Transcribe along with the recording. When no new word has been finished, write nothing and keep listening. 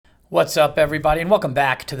What's up, everybody, and welcome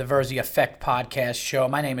back to the Verzi Effect Podcast Show.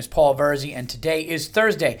 My name is Paul Verzi, and today is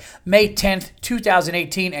Thursday, May 10th,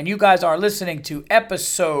 2018, and you guys are listening to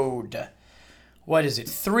episode,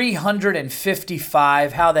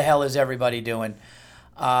 355. How the hell is everybody doing?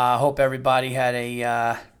 Hope everybody had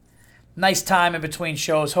a nice time in between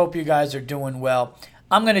shows. Hope you guys are doing well.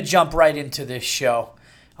 I'm going to jump right into this show,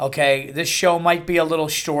 okay? This show might be a little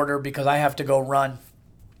shorter because I have to go run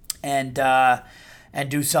and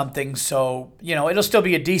do something. So, it'll still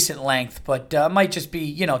be a decent length, but it might just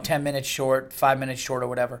be, 10 minutes short, 5 minutes short or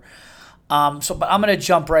whatever. But I'm going to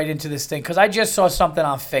jump right into this thing because I just saw something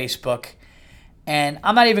on Facebook, and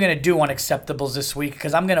I'm not even going to do unacceptables this week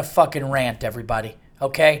because I'm going to fucking rant, everybody,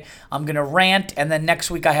 okay? I'm going to rant, and then next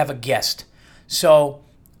week I have a guest. So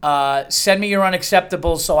send me your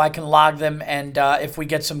unacceptables so I can log them, and if we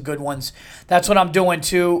get some good ones, that's what I'm doing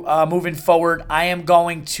too. Moving forward, I am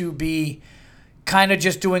going to be kind of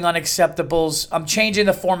just doing unacceptables. I'm changing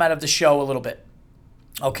the format of the show a little bit.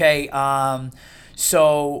 Okay.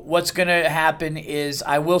 So what's going to happen is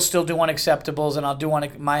I will still do unacceptables, and I'll do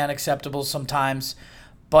my unacceptables sometimes.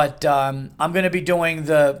 But I'm going to be doing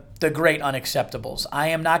the great unacceptables. I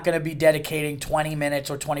am not going to be dedicating 20 minutes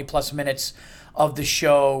or 20 plus minutes of the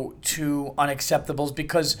show to unacceptables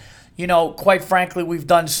because, quite frankly, we've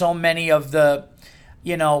done so many of the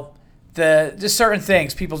certain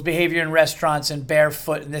things, people's behavior in restaurants and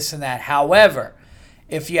barefoot and this and that. However,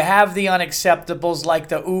 if you have the unacceptables like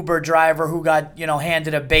the Uber driver who got,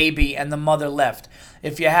 handed a baby and the mother left.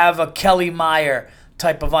 If you have a Kelly Meyer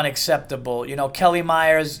type of unacceptable, Kelly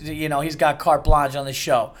Meyer's, he's got carte blanche on the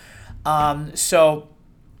show. So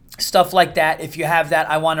stuff like that, if you have that,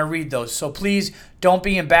 I want to read those. So please don't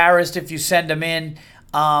be embarrassed if you send them in.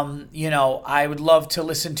 I would love to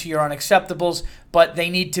listen to your unacceptables, but they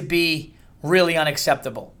need to be really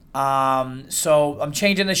unacceptable. So I'm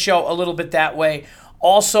changing the show a little bit that way.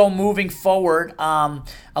 Also, moving forward, a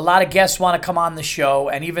lot of guests want to come on the show,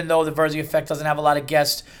 and even though the Verzi Effect doesn't have a lot of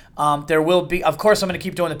guests, there will be. Of course, I'm going to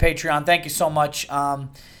keep doing the Patreon. Thank you so much.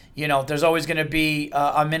 There's always going to be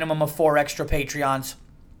a minimum of 4 extra Patreons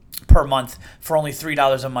per month for only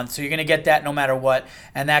 $3 a month. So you're going to get that no matter what.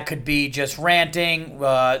 And that could be just ranting.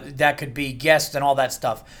 That could be guests and all that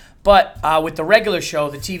stuff. But with the regular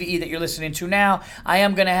show, the TVE that you're listening to now, I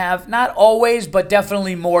am going to have, not always, but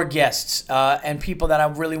definitely more guests and people that I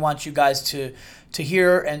really want you guys to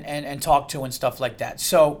hear and talk to and stuff like that.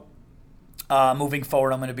 So moving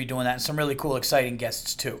forward, I'm going to be doing that. And some really cool, exciting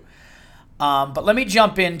guests too. But let me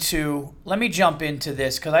jump into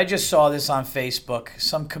this because I just saw this on Facebook.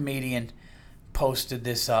 Some comedian posted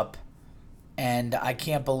this up, and I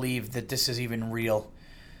can't believe that this is even real.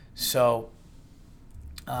 So,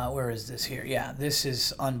 where is this here? Yeah, this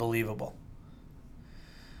is unbelievable.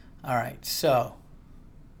 All right, so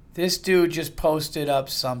this dude just posted up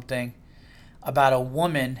something about a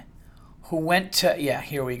woman who went to,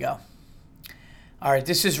 here we go. All right,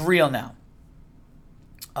 this is real now.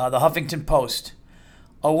 The Huffington Post.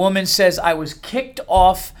 A woman says, I was kicked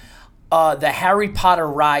off the Harry Potter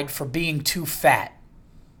ride for being too fat.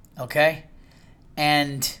 Okay?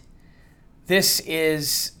 And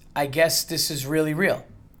I guess this is really real.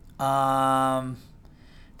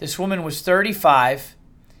 This woman was 35,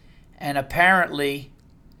 and apparently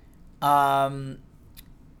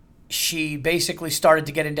she basically started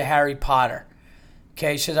to get into Harry Potter.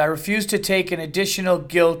 Okay, she says, I refuse to take an additional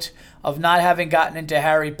guilt of not having gotten into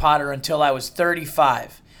Harry Potter until I was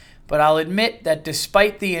 35. But I'll admit that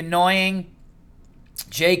despite the annoying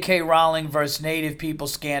J.K. Rowling versus Native people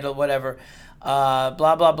scandal, whatever, blah,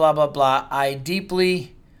 blah, blah, blah, blah, I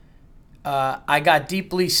got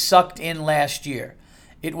deeply sucked in last year.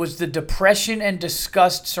 It was the depression and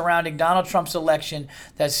disgust surrounding Donald Trump's election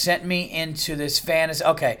that sent me into this fantasy.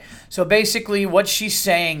 Okay, so basically what she's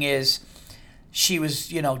saying is, she was,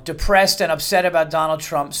 depressed and upset about Donald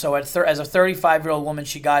Trump. So as a 35-year-old woman,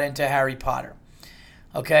 she got into Harry Potter.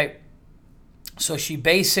 Okay? So she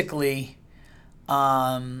basically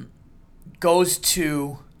goes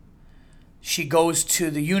to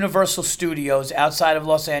the Universal Studios outside of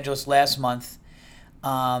Los Angeles last month.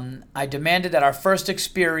 I demanded that our first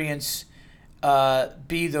experience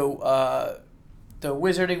be the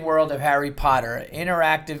Wizarding World of Harry Potter, an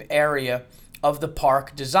interactive area of the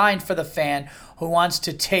park designed for the fan who wants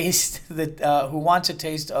a taste of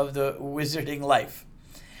the wizarding life.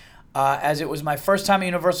 As it was my first time at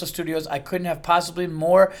Universal Studios, I couldn't have possibly been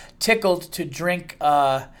more tickled to drink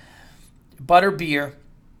butter beer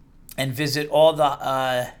and visit all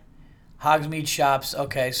the Hogsmeade shops.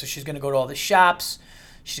 Okay, so she's going to go to all the shops.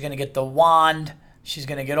 She's going to get the wand. She's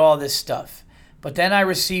going to get all this stuff. But then I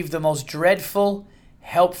received the most dreadful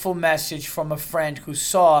helpful message from a friend who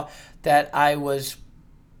saw that I was,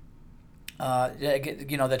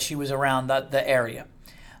 that she was around the area.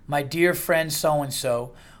 My dear friend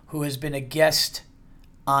so-and-so, who has been a guest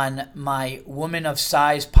on my Woman of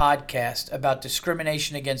Size podcast about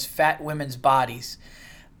discrimination against fat women's bodies.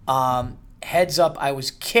 Heads up, I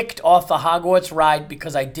was kicked off the Hogwarts ride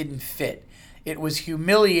because I didn't fit. It was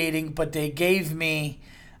humiliating, but they gave me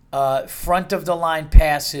front of the line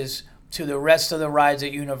passes to the rest of the rides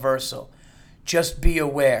at Universal. Just be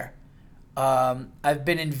aware. I've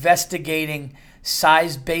been investigating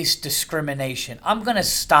size-based discrimination. I'm going to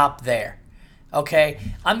stop there. Okay?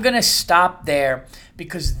 I'm going to stop there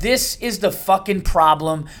because this is the fucking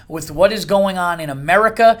problem with what is going on in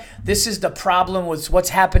America. This is the problem with what's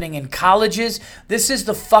happening in colleges. This is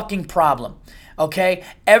the fucking problem. Okay?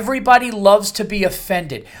 Everybody loves to be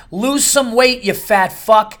offended. Lose some weight, you fat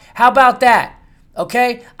fuck. How about that?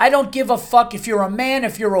 Okay? I don't give a fuck if you're a man,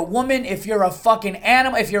 if you're a woman, if you're a fucking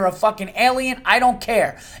animal, if you're a fucking alien. I don't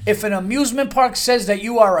care. If an amusement park says that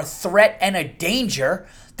you are a threat and a danger,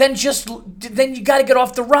 then you got to get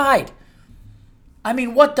off the ride. I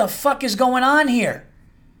mean, what the fuck is going on here?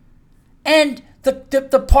 And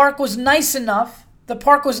the park was nice enough. The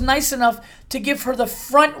park was nice enough to give her the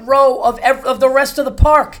front row of the rest of the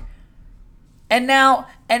park. And now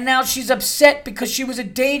she's upset because she was a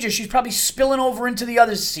danger. She's probably spilling over into the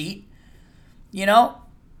other seat, you know?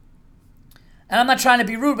 And I'm not trying to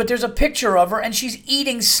be rude, but there's a picture of her and she's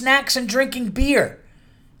eating snacks and drinking beer.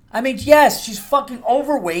 I mean, yes, she's fucking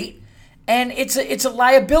overweight and it's a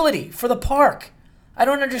liability for the park. I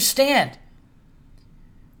don't understand.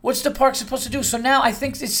 What's the park supposed to do? So now I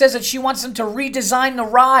think it says that she wants them to redesign the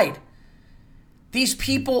ride. These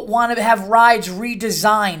people want to have rides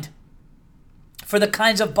redesigned for the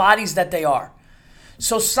kinds of bodies that they are.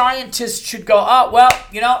 So scientists should go, oh, well,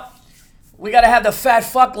 we got to have the fat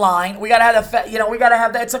fuck line. We got to have the fat, we got to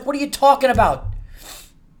have that. It's like, what are you talking about?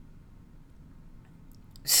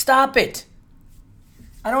 Stop it.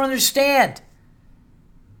 I don't understand.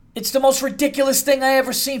 It's the most ridiculous thing I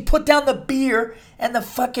ever seen. Put down the beer and the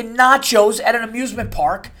fucking nachos at an amusement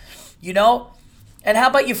park, And how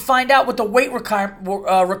about you find out what the weight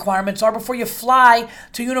requirements are before you fly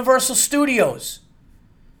to Universal Studios?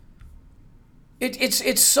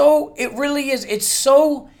 It's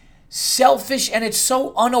so selfish and it's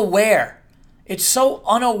so unaware. It's so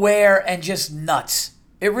unaware and just nuts.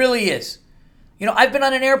 It really is. I've been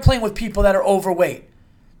on an airplane with people that are overweight.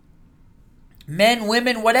 Men,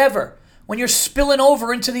 women, whatever. When you're spilling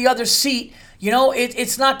over into the other seat,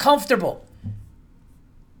 it's not comfortable.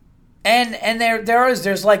 And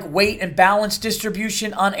there's like weight and balance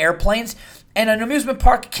distribution on airplanes. And an amusement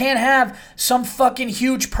park can't have some fucking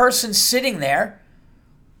huge person sitting there.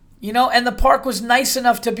 And the park was nice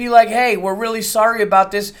enough to be like, hey, we're really sorry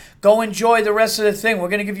about this. Go enjoy the rest of the thing. We're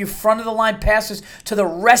going to give you front of the line passes to the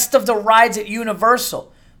rest of the rides at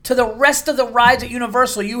Universal. To the rest of the rides at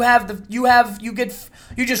Universal, you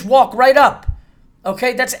just walk right up.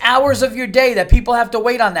 Okay? That's hours of your day that people have to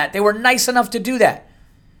wait on that. They were nice enough to do that.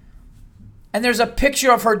 And there's a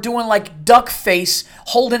picture of her doing like duck face,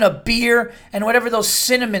 holding a beer and whatever those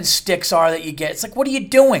cinnamon sticks are that you get. It's like, what are you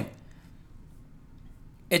doing?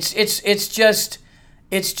 It's just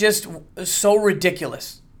so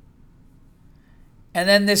ridiculous. And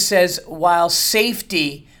then this says, while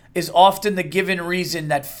safety is often the given reason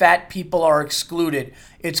that fat people are excluded,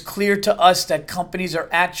 it's clear to us that companies are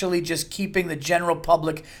actually just keeping the general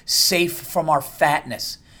public safe from our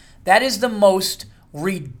fatness. That is the most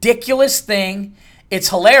ridiculous thing. It's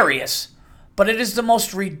hilarious, but it is the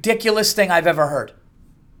most ridiculous thing I've ever heard.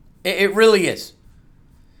 It really is.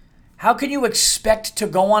 How can you expect to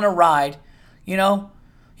go on a ride, You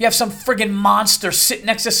have some friggin' monster sitting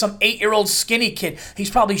next to some 8-year-old skinny kid. He's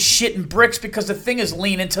probably shitting bricks because the thing is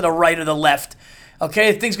leaning to the right or the left.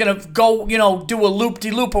 Okay, the thing's going to go, do a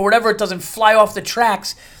loop-de-loop or whatever. It doesn't fly off the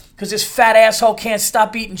tracks because this fat asshole can't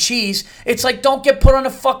stop eating cheese. It's like, don't get put on a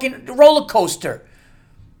fucking roller coaster.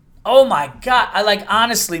 Oh my God.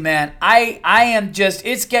 Honestly, man, I am just,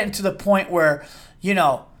 it's getting to the point where,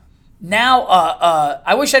 now,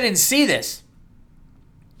 I wish I didn't see this.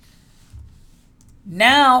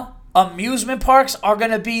 Now, amusement parks are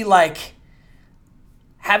going to be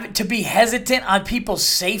having to be hesitant on people's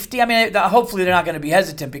safety. I mean, hopefully they're not going to be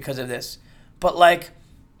hesitant because of this. But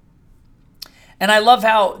and I love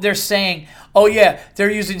how they're saying, oh yeah,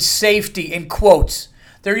 they're using safety in quotes.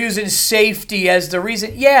 They're using safety as the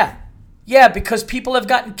reason. Yeah, because people have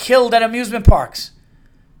gotten killed at amusement parks.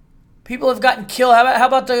 People have gotten killed. How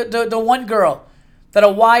about the one girl that a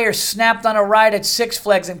wire snapped on a ride at Six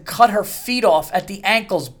Flags and cut her feet off at the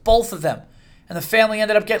ankles, both of them. And the family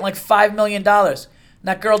ended up getting like $5 million. And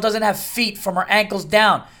that girl doesn't have feet from her ankles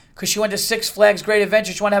down because she went to Six Flags Great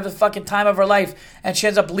Adventure. She wanted to have the fucking time of her life, and she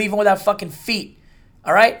ends up leaving without fucking feet.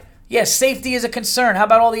 All right? Yeah, safety is a concern. How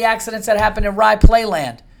about all the accidents that happened in Rye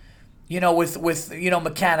Playland? With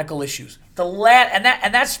mechanical issues.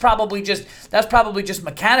 That's probably just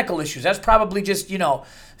mechanical issues. That's probably just,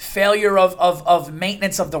 failure of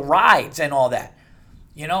maintenance of the rides and all that.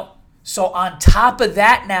 So on top of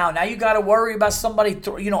that, now you got to worry about somebody,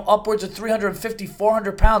 upwards of 350,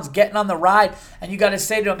 400 pounds getting on the ride, and you got to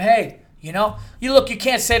say to them, hey, you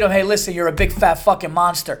can't say to them, hey, listen, you're a big fat fucking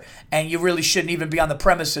monster, and you really shouldn't even be on the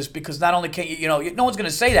premises, because not only can no one's going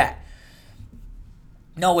to say that.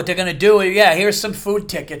 No, what they're going to do is, here's some food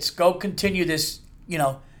tickets. Go continue this,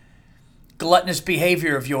 gluttonous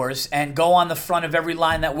behavior of yours, and go on the front of every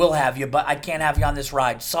line that will have you, but I can't have you on this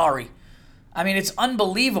ride. Sorry. I mean, it's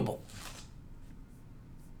unbelievable.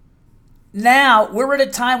 Now, we're at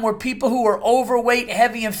a time where people who are overweight,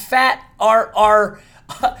 heavy, and fat are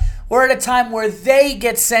we're at a time where they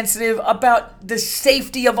get sensitive about the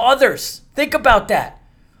safety of others. Think about that.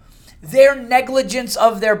 Their negligence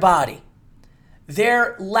of their body,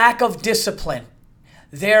 their lack of discipline,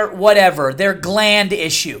 their gland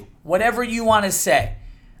issue, whatever you want to say,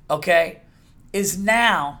 okay, is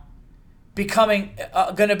now becoming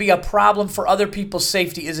going to be a problem for other people's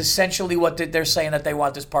safety, is essentially what they're saying that they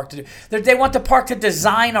want this park to do. They want the park to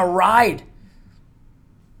design a ride.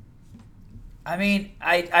 I mean,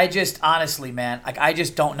 I just, honestly, man, I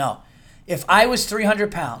just don't know. If I was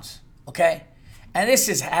 300 pounds, okay, and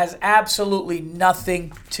this has absolutely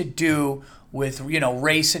nothing to do with,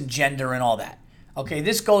 race and gender and all that. Okay,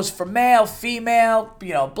 this goes for male, female,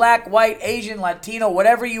 black, white, Asian, Latino,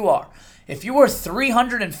 whatever you are. If you were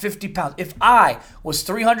 350 pounds, if I was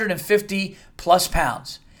 350 plus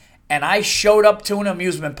pounds, and I showed up to an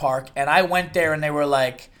amusement park and I went there and they were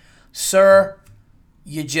like, sir,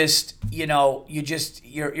 you're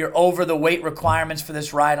over the weight requirements for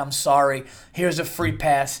this ride. I'm sorry. Here's a free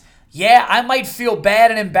pass. Yeah, I might feel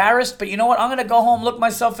bad and embarrassed, but you know what? I'm going to go home, look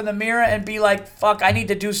myself in the mirror, and be like, fuck, I need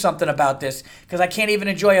to do something about this because I can't even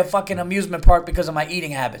enjoy a fucking amusement park because of my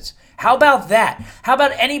eating habits. How about that? How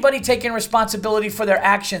about anybody taking responsibility for their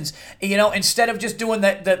actions, instead of just doing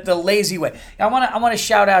the lazy way? I want to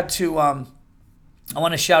shout out to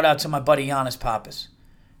my buddy Giannis Pappas.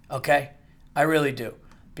 Okay? I really do.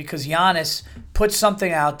 Because Giannis put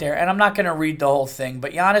something out there, and I'm not going to read the whole thing,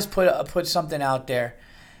 but Giannis put something out there.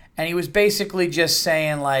 And he was basically just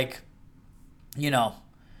saying, like,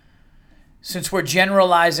 since we're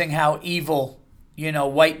generalizing how evil,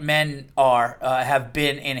 white men have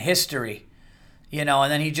been in history, and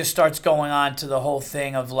then he just starts going on to the whole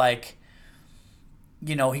thing of, like,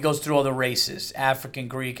 he goes through all the races, African,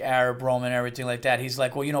 Greek, Arab, Roman, everything like that. He's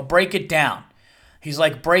like, well, break it down. He's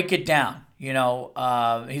like, break it down.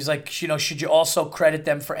 He's like, should you also credit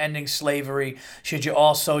them for ending slavery? Should you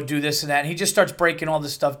also do this and that? And he just starts breaking all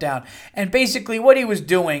this stuff down. And basically what he was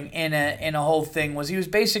doing in a whole thing was he was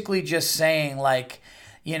basically just saying, like,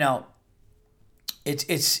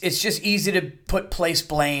 it's just easy to place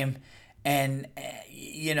blame and,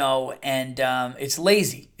 it's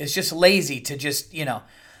lazy. It's just lazy to just,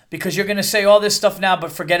 because you're going to say all this stuff now,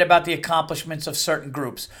 but forget about the accomplishments of certain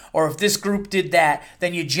groups. Or if this group did that,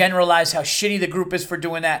 then you generalize how shitty the group is for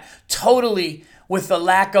doing that, totally with the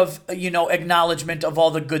lack of, acknowledgement of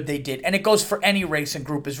all the good they did. And it goes for any race and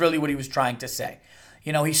group is really what he was trying to say.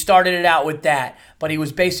 He started it out with that, but he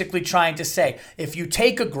was basically trying to say, if you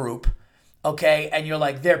take a group, okay, and you're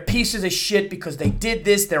like, they're pieces of shit because they did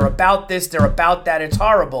this, they're about that, it's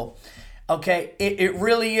horrible. Okay, it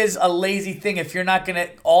really is a lazy thing if you're not going to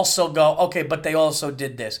also go, okay, but they also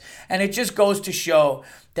did this. And it just goes to show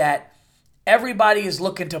that everybody is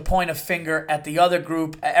looking to point a finger at the other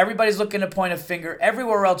group. Everybody's looking to point a finger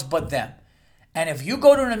everywhere else but them. And if you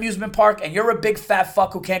go to an amusement park and you're a big fat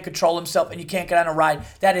fuck who can't control himself and you can't get on a ride,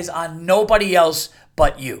 that is on nobody else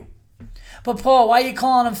but you. But Paul, why are you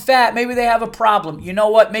calling them fat? Maybe they have a problem. You know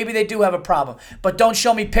what? Maybe they do have a problem. But don't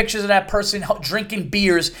show me pictures of that person drinking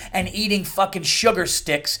beers and eating fucking sugar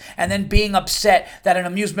sticks and then being upset that an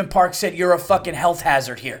amusement park said you're a fucking health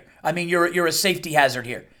hazard here. I mean, you're a safety hazard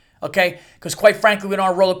here. Okay? Because quite frankly, we don't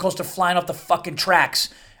want a roller coaster flying off the fucking tracks.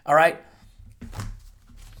 All right?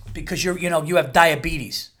 Because you have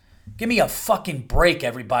diabetes. Give me a fucking break,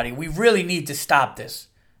 everybody. We really need to stop this.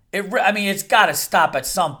 It's got to stop at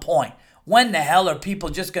some point. When the hell are people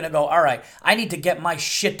just going to go, all right, I need to get my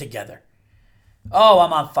shit together? Oh,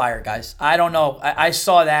 I'm on fire, guys. I don't know. I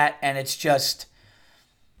saw that, and it's just,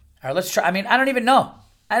 all right, let's try. I don't even know.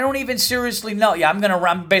 I don't even seriously know. Yeah,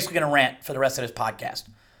 I'm basically going to rant for the rest of this podcast.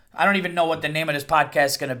 I don't even know what the name of this podcast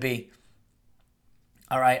is going to be.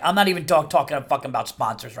 All right. I'm not even talking fucking about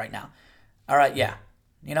sponsors right now. All right. Yeah.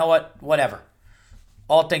 You know what? Whatever.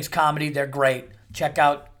 All Things Comedy. They're great. Check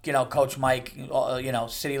out, Coach Mike,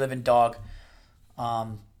 City Living Dog.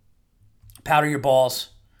 Powder Your Balls.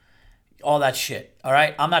 All that shit. All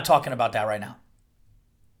right. I'm not talking about that right now.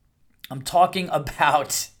 I'm talking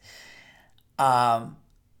about,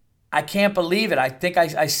 I can't believe it. I think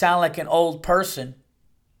I sound like an old person,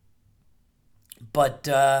 but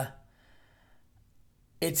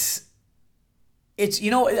it's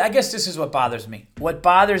I guess this is what bothers me. What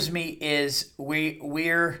bothers me is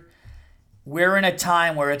we're in a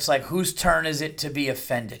time where it's like, whose turn is it to be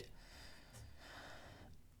offended?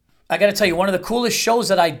 I got to tell you, one of the coolest shows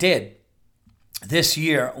that I did this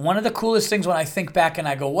year, one of the coolest things when I think back and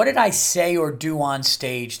I go, what did I say or do on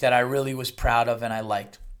stage that I really was proud of and I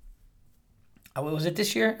liked? Was it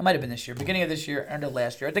this year? It might have been this year. Beginning of this year, end of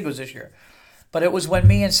last year. I think it was this year. But it was when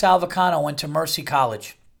me and Sal Vicano went to Mercy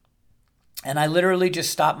College. And I literally just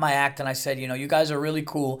stopped my act and I said, you guys are really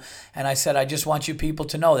cool. And I said, I just want you people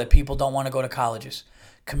to know that people don't want to go to colleges.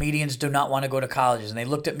 Comedians do not want to go to colleges. And they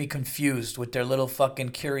looked at me confused with their little fucking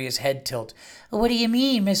curious head tilt. What do you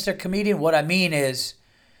mean, Mr. Comedian? What I mean is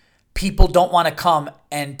people don't want to come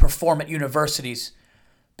and perform at universities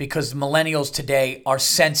because millennials today are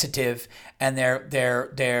sensitive and they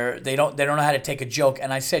don't know how to take a joke.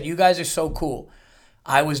 And I said, you guys are so cool.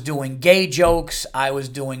 I was doing gay jokes. I was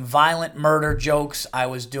doing violent murder jokes. I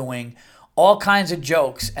was doing all kinds of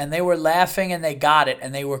jokes, and they were laughing and they got it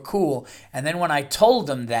and they were cool. And then when I told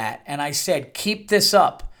them that and I said, keep this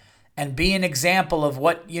up and be an example of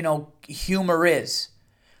what, humor is,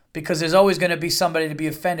 because there's always going to be somebody to be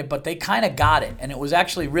offended, but they kind of got it. And it was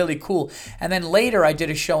actually really cool. And then later I did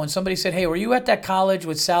a show and somebody said, hey, were you at that college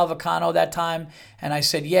with Sal Vicano that time? And I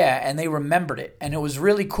said, yeah. And they remembered it. And it was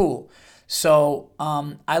really cool. So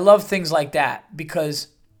I love things like that, because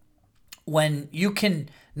when you can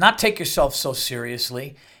not take yourself so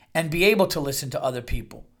seriously and be able to listen to other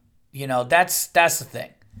people, that's the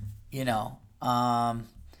thing, and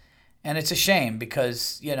it's a shame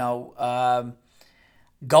because,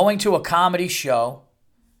 going to a comedy show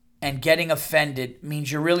and getting offended means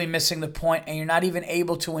you're really missing the point and you're not even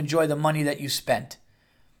able to enjoy the money that you spent.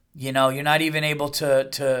 You're not even able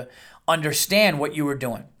to understand what you were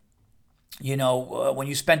doing. When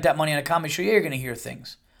you spent that money on a comedy show, you're going to hear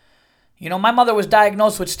things. My mother was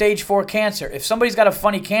diagnosed with stage 4 cancer. If somebody's got a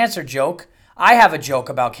funny cancer joke, I have a joke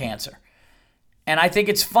about cancer. And I think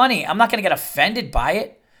it's funny. I'm not going to get offended by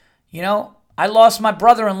it. I lost my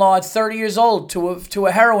brother-in-law at 30 years old to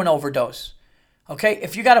a heroin overdose. Okay?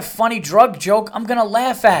 If you got a funny drug joke, I'm going to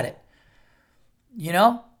laugh at it.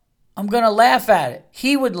 I'm going to laugh at it.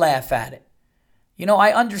 He would laugh at it.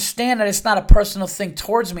 I understand that it's not a personal thing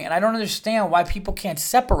towards me, and I don't understand why people can't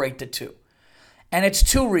separate the two. And it's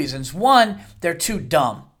 2 reasons. 1, they're too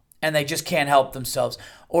dumb and they just can't help themselves.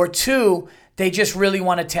 Or 2, they just really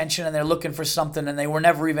want attention and they're looking for something and they were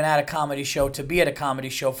never even at a comedy show to be at a comedy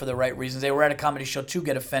show for the right reasons. They were at a comedy show to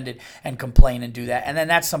get offended and complain and do that. And then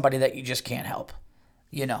that's somebody that you just can't help.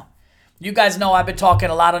 You guys know I've been talking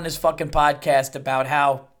a lot on this fucking podcast about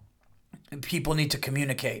how people need to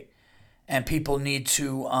communicate and people need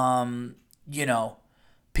to,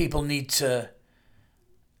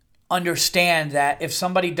 understand that if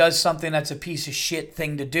somebody does something that's a piece of shit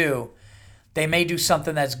thing to do, they may do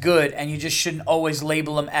something that's good, and you just shouldn't always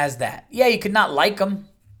label them as that. Yeah, you could not like them,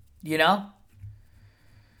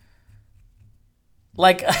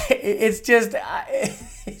 Like, it's just,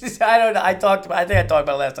 I don't know. I think I talked about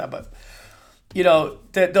it last time, but,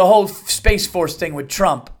 the whole Space Force thing with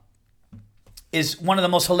Trump is one of the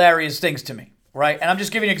most hilarious things to me, right? And I'm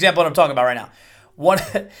just giving you an example of what I'm talking about right now.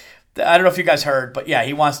 I don't know if you guys heard, but yeah,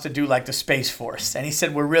 he wants to do like the Space Force. And he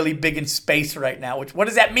said, we're really big in space right now. What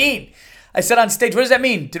does that mean? I said on stage, what does that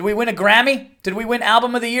mean? Did we win a Grammy? Did we win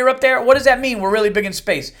Album of the Year up there? What does that mean? We're really big in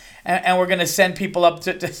space. And we're going to send people up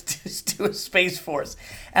to do a Space Force.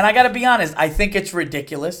 And I got to be honest, I think it's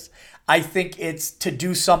ridiculous. I think it's to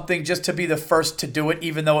do something just to be the first to do it,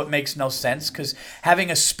 even though it makes no sense, because having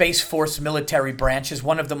a Space Force military branch is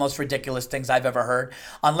one of the most ridiculous things I've ever heard,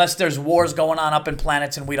 unless there's wars going on up in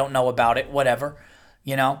planets and we don't know about it, whatever,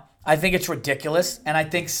 I think it's ridiculous, and I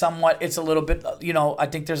think somewhat it's a little bit, I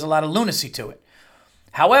think there's a lot of lunacy to it.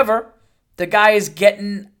 However, the guy is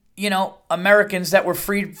getting, Americans that were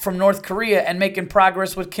freed from North Korea and making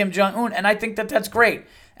progress with Kim Jong-un, and I think that that's great,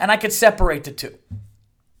 and I could separate the two.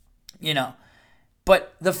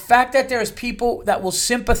 But the fact that there's people that will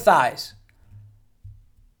sympathize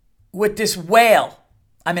with this whale,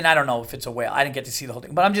 I mean, I don't know if it's a whale. I didn't get to see the whole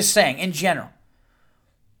thing, but I'm just saying in general,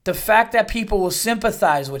 The fact that people will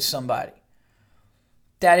sympathize with somebody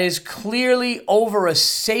that is clearly over a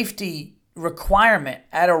safety requirement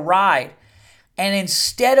at a ride, and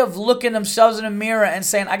instead of looking themselves in the mirror and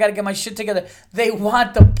saying, I got to get my shit together, they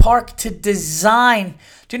want the park to design.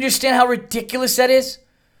 Do you understand how ridiculous that is?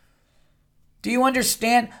 Do you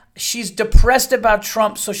understand? She's depressed about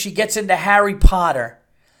Trump, so she gets into Harry Potter.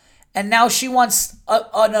 And now she wants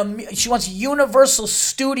Universal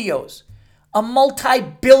Studios, a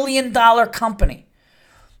multi-billion-dollar company,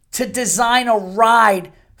 to design a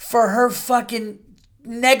ride for her fucking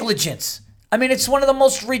negligence. I mean, it's one of the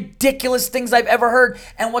most ridiculous things I've ever heard.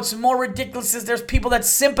 And what's more ridiculous is there's people that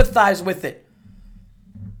sympathize with it.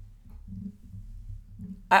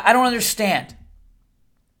 I don't understand.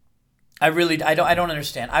 I don't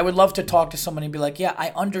understand. I would love to talk to somebody and be like, yeah,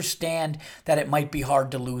 I understand that it might be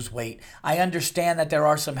hard to lose weight. I understand that there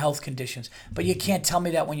are some health conditions, but you can't tell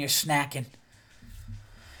me that when you're snacking.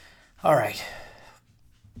 All right.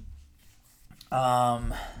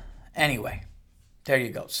 Anyway, there you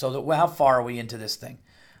go. So how far are we into this thing?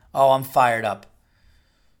 Oh, I'm fired up.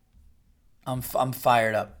 I'm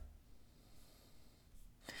fired up.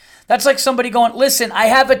 That's like somebody going, listen, I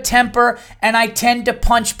have a temper and I tend to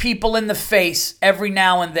punch people in the face every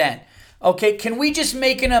now and then. Okay, can we just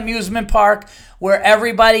make an amusement park where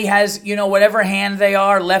everybody has, whatever hand they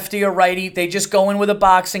are, lefty or righty, they just go in with a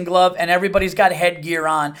boxing glove and everybody's got headgear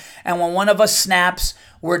on. And when one of us snaps,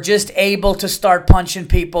 we're just able to start punching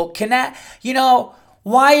people. Can that,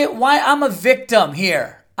 why I'm a victim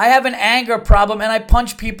here? I have an anger problem and I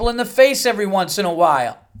punch people in the face every once in a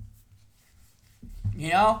while.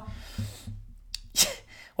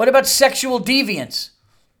 What about sexual deviance?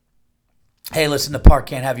 Hey, listen, the park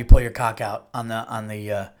can't have you pull your cock out on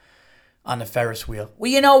the Ferris wheel. Well,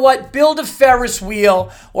 you know what? Build a Ferris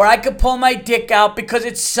wheel where I could pull my dick out because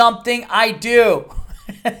it's something I do.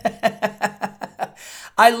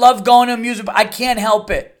 I love going to amusement, but I can't help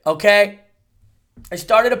it, okay? I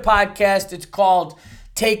started a podcast. It's called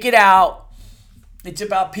Take It Out. It's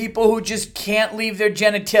about people who just can't leave their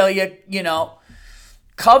genitalia,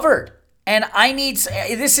 covered. And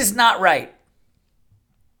this is not right.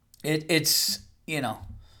 It's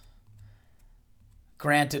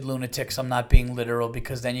granted, lunatics, I'm not being literal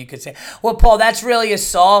because then you could say, well, Paul, that's really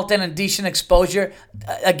assault and indecent exposure.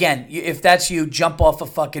 Again, if that's you, jump off a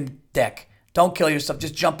fucking deck. Don't kill yourself.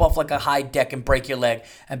 Just jump off like a high deck and break your leg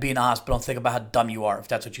and be in a hospital and think about how dumb you are if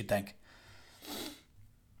that's what you think.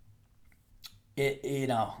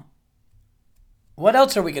 What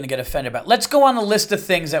else are we going to get offended about? Let's go on a list of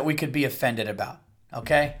things that we could be offended about,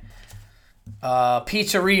 okay?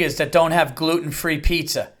 Pizzerias that don't have gluten-free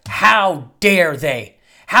pizza. How dare they?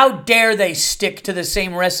 How dare they stick to the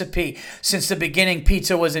same recipe since the beginning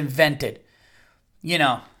pizza was invented?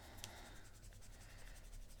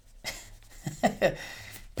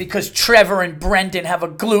 Because Trevor and Brendan have a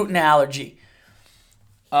gluten allergy.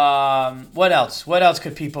 What else? What else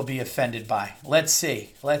could people be offended by? Let's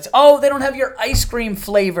see. They don't have your ice cream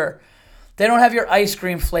flavor. They don't have your ice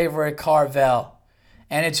cream flavor at Carvel.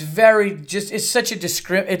 And it's it's such a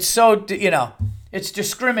it's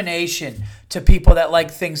discrimination to people that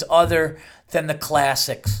like things other than the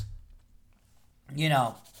classics.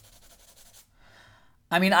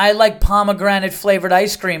 I mean, I like pomegranate flavored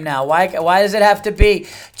ice cream now. Why does it have to be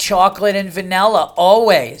chocolate and vanilla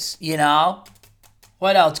always,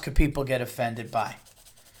 What else could people get offended by?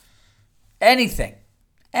 Anything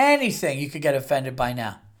you could get offended by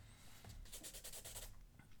now.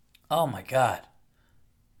 Oh my God.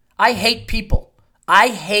 I hate people. I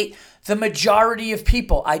hate the majority of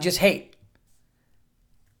people. I just hate.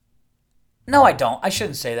 No, I don't. I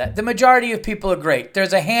shouldn't say that. The majority of people are great.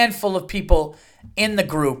 There's a handful of people in the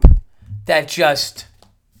group that just,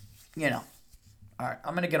 All right,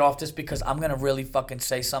 I'm going to get off this because I'm going to really fucking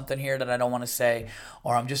say something here that I don't want to say,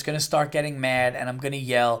 or I'm just going to start getting mad and I'm going to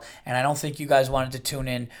yell, and I don't think you guys wanted to tune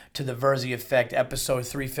in to the Verzi Effect episode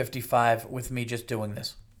 355 with me just doing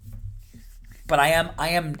this. But I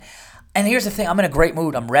am, and here's the thing, I'm in a great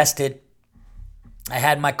mood. I'm rested. I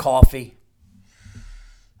had my coffee.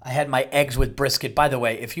 I had my eggs with brisket. By the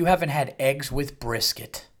way, if you haven't had eggs with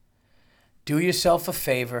brisket, do yourself a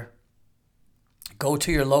favor. Go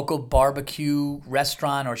to your local barbecue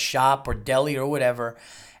restaurant or shop or deli or whatever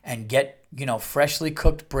and get, freshly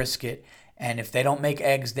cooked brisket. And if they don't make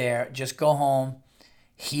eggs there, just go home,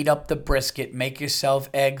 heat up the brisket, make yourself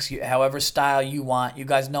eggs, however style you want. You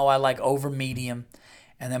guys know I like over medium.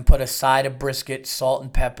 And then put a side of brisket, salt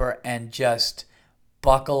and pepper, and just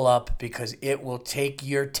buckle up because it will take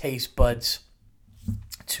your taste buds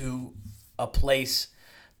to a place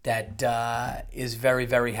that is very,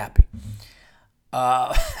 very happy.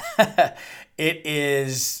 Uh, it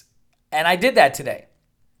is, and I did that today.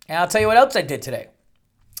 And I'll tell you what else I did today.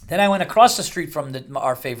 Then I went across the street from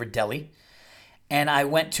our favorite deli, and I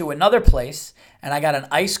went to another place, and I got an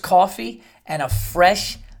iced coffee and a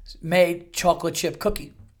fresh made chocolate chip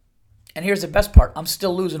cookie. And here's the best part. I'm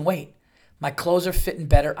still losing weight. My clothes are fitting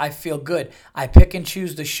better. I feel good. I pick and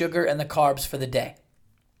choose the sugar and the carbs for the day.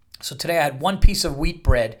 So today I had one piece of wheat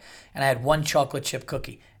bread and I had one chocolate chip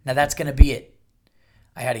cookie. Now that's going to be it.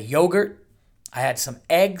 I had a yogurt. I had some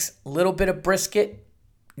eggs, a little bit of brisket,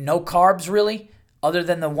 no carbs really, other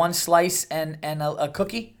than the one slice and a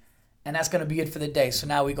cookie. And that's going to be it for the day. So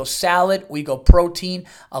now we go salad, we go protein,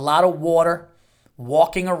 a lot of water,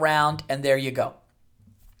 walking around, and there you go.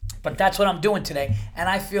 But that's what I'm doing today, and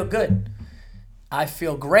I feel good. I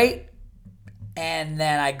feel great. And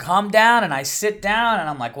then I come down and I sit down and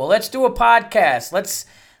I'm like, well, let's do a podcast.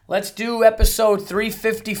 Let's do episode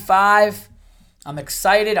 355. I'm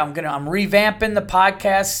excited. I'm revamping the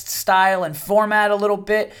podcast style and format a little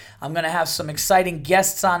bit. I'm going to have some exciting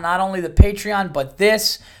guests on not only the Patreon, but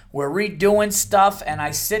this. We're redoing stuff, and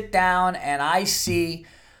I sit down and I see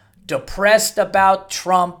depressed about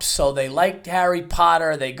Trump, so they liked Harry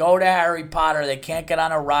Potter. They go to Harry Potter. They can't get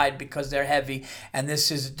on a ride because they're heavy, and this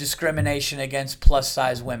is discrimination against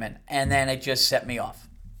plus-size women. And then it just set me off.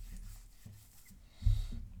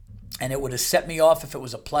 And it would have set me off if it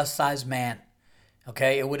was a plus-size man.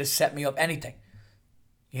 Okay? It would have set me off. Anything.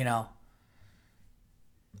 You know.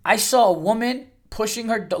 I saw a woman pushing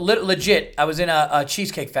her, legit, I was in a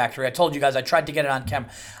cheesecake factory. I told you guys, I tried to get it on camera.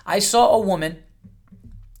 I saw a woman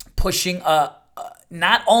pushing,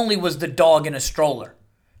 not only was the dog in a stroller.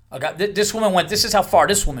 Okay, this woman went, this is how far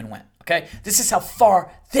this woman went, okay? This is how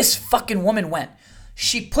far this fucking woman went.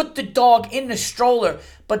 She put the dog in the stroller,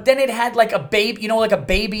 but then it had like a baby, like a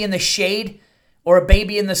baby in the shade or a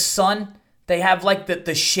baby in the sun. They have like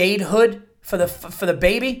the shade hood for the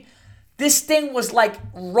baby. This thing was like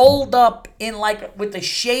rolled up in like with the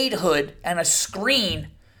shade hood and a screen.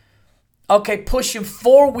 Okay, pushing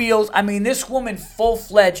four wheels. I mean, this woman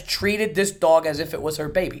full-fledged treated this dog as if it was her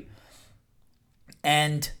baby.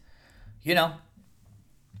 And,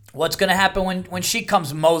 what's going to happen when she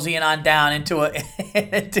comes moseying on down into a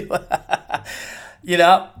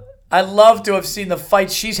I'd love to have seen the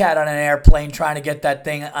fight she's had on an airplane trying to get that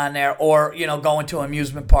thing on there or, going to an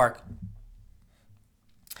amusement park.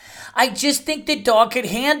 I just think the dog could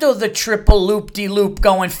handle the triple loop-de-loop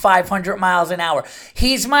going 500 miles an hour.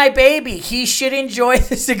 He's my baby. He should enjoy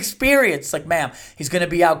this experience. Like, ma'am, he's going to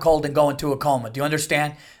be out cold and go into a coma. Do you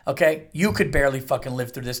understand? Okay? You could barely fucking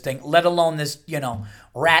live through this thing, let alone this,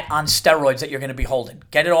 rat on steroids that you're going to be holding.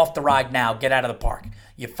 Get it off the ride now. Get out of the park.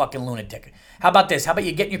 You fucking lunatic. How about this? How about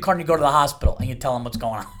you get in your car and you go to the hospital and you tell them what's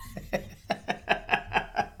going on?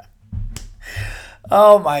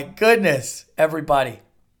 Oh, my goodness, everybody.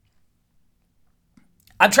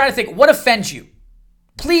 I'm trying to think, what offends you?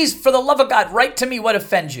 Please, for the love of God, write to me what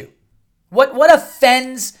offends you. What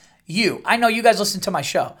offends you? I know you guys listen to my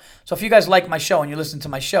show. So if you guys like my show and you listen to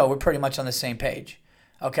my show, we're pretty much on the same page.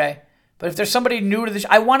 Okay? But if there's somebody new to this,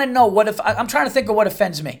 I want to know I'm trying to think of what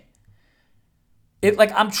offends me.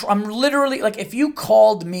 I'm literally, like, if you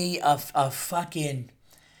called me a fucking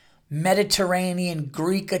Mediterranean,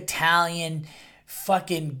 Greek, Italian,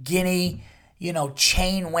 fucking Guinea,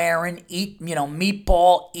 chain wearing, eat,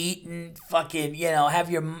 meatball eating, fucking,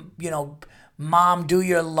 have your, mom do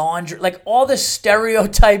your laundry, like all the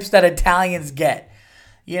stereotypes that Italians get.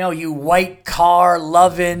 You white car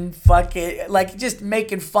loving, fucking, like just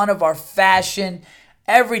making fun of our fashion,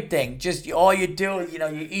 everything. Just all you do,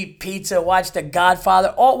 you eat pizza, watch The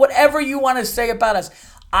Godfather, whatever you want to say about us.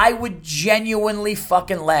 I would genuinely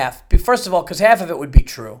fucking laugh. First of all, because half of it would be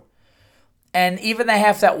true. And even the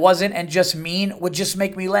half that wasn't and just mean would just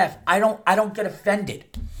make me laugh. I don't get offended.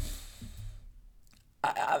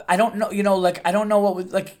 I don't know, I don't know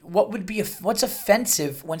what's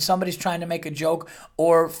offensive when somebody's trying to make a joke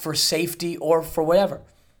or for safety or for whatever.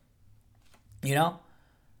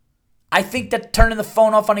 I think that turning the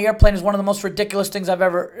phone off on the airplane is one of the most ridiculous things I've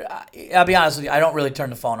ever, I'll be honest with you, I don't really turn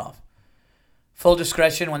the phone off. Full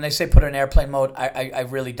discretion, when they say put it in airplane mode, I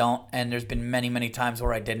really don't. And there's been many, many times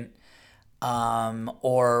where I didn't.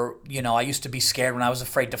 I used to be scared when I was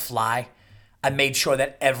afraid to fly. I made sure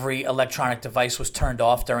that every electronic device was turned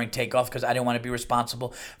off during takeoff because I didn't want to be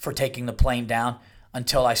responsible for taking the plane down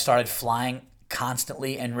until I started flying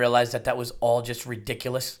constantly and realized that was all just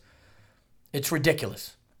ridiculous. It's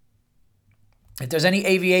ridiculous. If there's any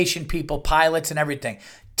aviation people, pilots and everything,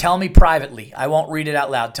 Tell me privately. I won't read it out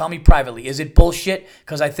loud. Tell me privately. Is it bullshit?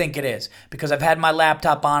 Because I think it is. Because I've had my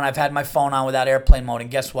laptop on. I've had my phone on without airplane mode. And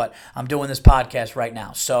guess what? I'm doing this podcast right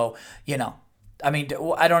now. So, I mean,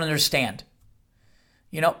 I don't understand.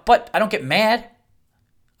 But I don't get mad.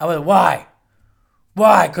 I was, why?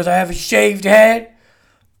 Why? Because I have a shaved head?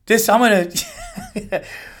 I'm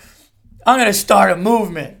gonna start a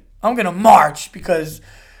movement. I'm gonna march because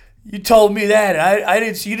you told me that,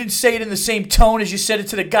 and you didn't say it in the same tone as you said it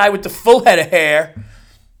to the guy with the full head of hair.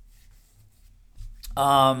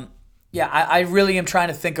 I really am trying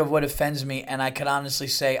to think of what offends me, and I can honestly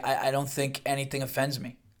say I don't think anything offends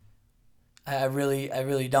me. I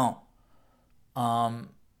really don't.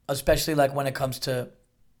 Especially like when it comes to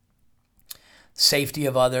safety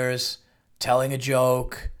of others, telling a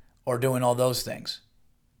joke, or doing all those things.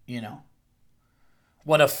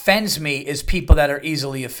 What offends me is people that are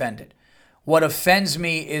easily offended. What offends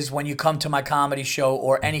me is when you come to my comedy show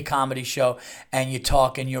or any comedy show and you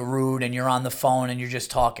talk and you're rude and you're on the phone and you're just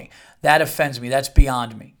talking. That offends me. That's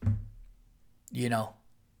beyond me.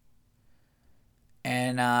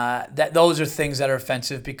 And those are things that are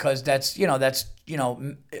offensive because that's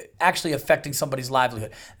actually affecting somebody's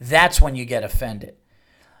livelihood. That's when you get offended.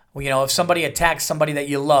 If somebody attacks somebody that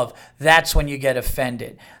you love, that's when you get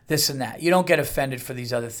offended. This and that. You don't get offended for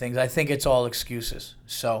these other things. I think it's all excuses.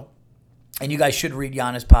 So, and you guys should read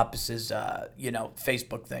Giannis Papas's,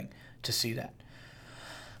 Facebook thing to see that.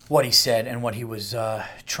 What he said and what he was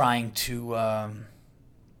trying to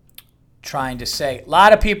say. A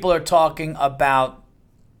lot of people are talking about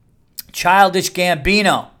Childish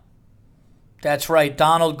Gambino. That's right,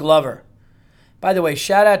 Donald Glover. By the way,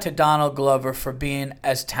 shout out to Donald Glover for being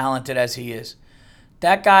as talented as he is.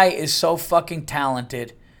 That guy is so fucking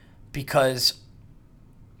talented because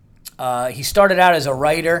he started out as a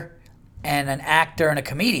writer and an actor and a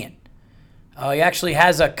comedian. He actually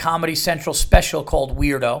has a Comedy Central special called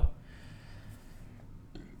Weirdo.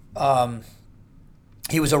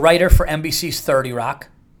 He was a writer for NBC's 30 Rock.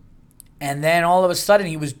 And then all of a sudden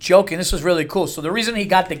he was joking. This was really cool. So the reason he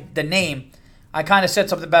got the name, I kind of said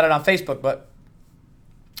something about it on Facebook, but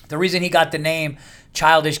the reason he got the name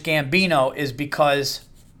Childish Gambino is because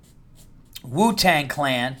Wu-Tang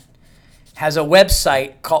Clan has a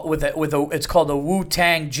website called it's called a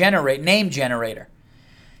Wu-Tang name generator.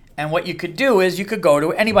 And what you could do is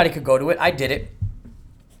anybody could go to it. I did it.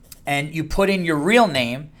 And you put in your real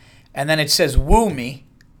name and then it says Woo Me.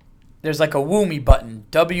 There's like a Woo Me button,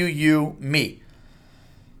 W-U Me.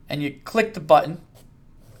 And you click the button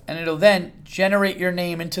and it'll then generate your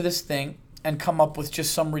name into this thing and come up with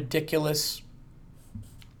just some ridiculous,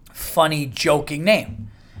 funny, joking name.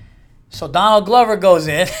 So Donald Glover goes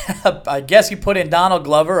in. I guess he put in Donald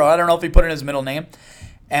Glover, or I don't know if he put in his middle name.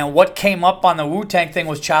 And what came up on the Wu-Tang thing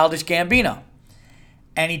was Childish Gambino.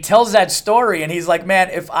 And he tells that story, and he's like, man,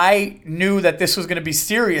 if I knew that this was going to be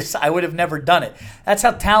serious, I would have never done it. That's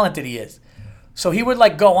how talented he is. So he would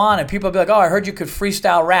go on and people would be like, oh, I heard you could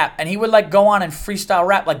freestyle rap. And he would go on and freestyle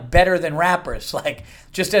rap better than rappers.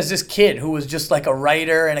 Just as this kid who was just a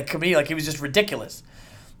writer and a comedian, he was just ridiculous.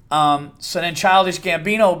 So then Childish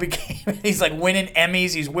Gambino he's winning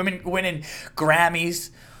Emmys, he's winning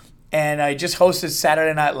Grammys. And I just hosted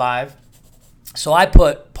Saturday Night Live. So I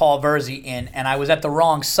put Paul Verzi in and I was at the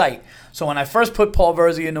wrong site. So when I first put Paul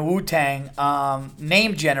Verzi in the Wu-Tang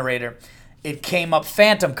name generator, it came up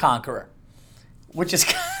Phantom Conqueror. Which is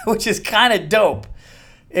kind of dope.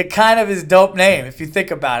 It kind of is dope name if you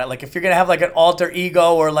think about it. If you're gonna have an alter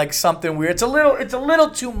ego or something weird, it's a little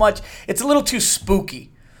too much. It's a little too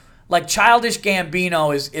spooky. Childish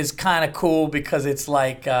Gambino is kind of cool because it's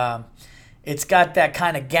it's got that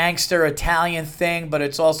kind of gangster Italian thing, but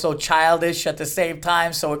it's also childish at the same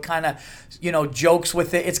time. So it kind of jokes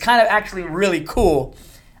with it. It's kind of actually really cool.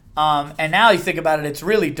 And now you think about it, it's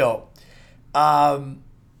really dope.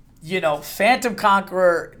 Phantom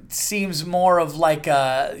Conqueror seems more of more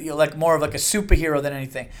of a superhero than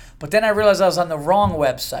anything. But then I realized I was on the wrong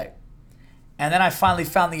website. And then I finally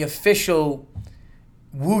found the official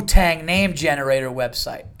Wu-Tang name generator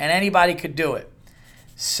website. And anybody could do it.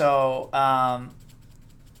 So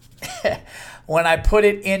when I put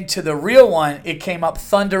it into the real one, it came up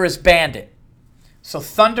Thunderous Bandit. So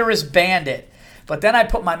Thunderous Bandit. But then I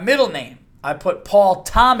put my middle name. I put Paul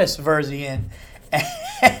Thomas Verzi in.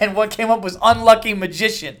 And what came up was Unlucky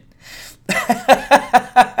Magician.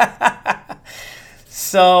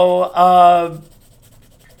 So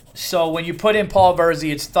when you put in Paul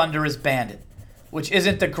Verzi, it's Thunderous Bandit, which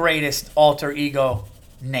isn't the greatest alter ego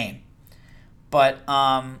name. But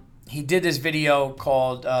he did this video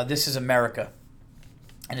called This Is America.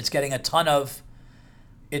 And it's getting a ton of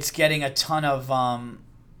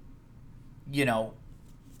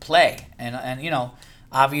play. And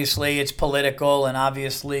obviously it's political, and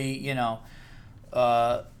obviously,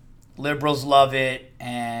 liberals love it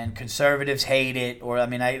and conservatives hate it, or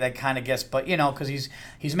I kind of guess, but because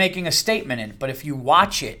he's making a statement in it. But if you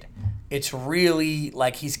watch it, it's really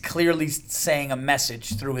like he's clearly saying a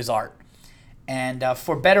message through his art. And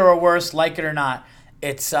for better or worse, like it or not,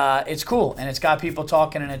 it's cool, and it's got people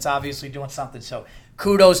talking, and it's obviously doing something. So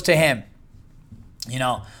kudos to him.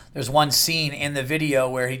 There's one scene in the video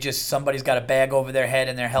where somebody's got a bag over their head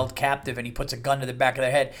and they're held captive, and he puts a gun to the back of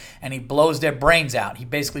their head and he blows their brains out. He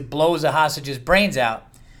basically blows the hostage's brains out,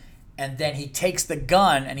 and then he takes the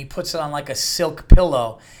gun and he puts it on like a silk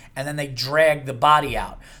pillow, and then they drag the body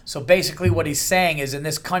out. So basically what he's saying is, in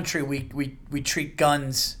this country we treat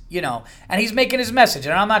guns, and he's making his message.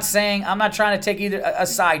 And I'm not trying to take either a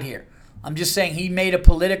side here. I'm just saying he made a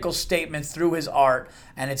political statement through his art,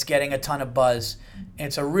 and it's getting a ton of buzz.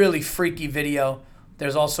 It's a really freaky video.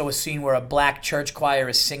 There's also a scene where a black church choir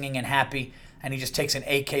is singing and happy, and he just takes an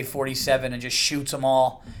AK-47 and just shoots them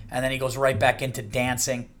all, and then he goes right back into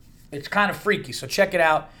dancing. It's kind of freaky, so check it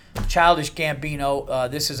out. Childish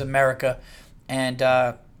Gambino, This Is America. And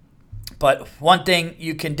but one thing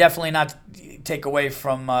you can definitely not take away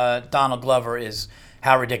from Donald Glover is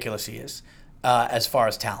how ridiculous he is as far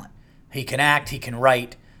as talent. He can act, he can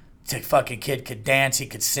write. The fucking kid could dance, he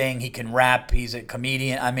could sing, he can rap, he's a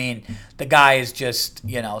comedian. The guy is just,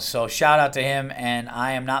 so shout out to him, and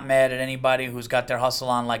I am not mad at anybody who's got their hustle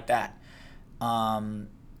on like that. And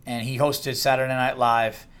he hosted Saturday Night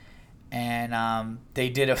Live, and they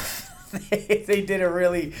did a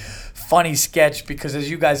really funny sketch because, as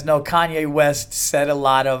you guys know, Kanye West said a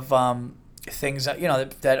lot of things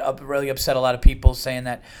that really upset a lot of people, saying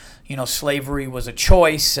that slavery was a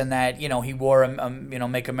choice, and that he wore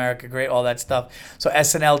Make America Great, all that stuff. So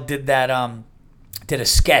SNL did a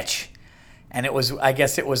sketch, and I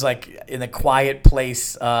guess it was like in a Quiet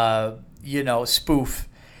Place spoof,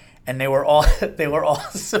 and they were all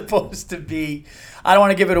supposed to be, I don't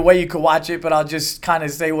want to give it away, you could watch it, but I'll just kind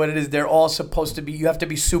of say what it is. They're all supposed to be, you have to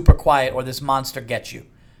be super quiet or this monster gets you,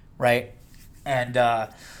 right? And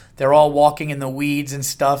they're all walking in the weeds and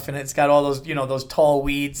stuff, and it's got all those, those tall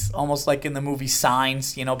weeds, almost like in the movie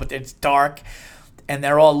Signs, but it's dark, and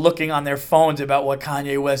they're all looking on their phones about what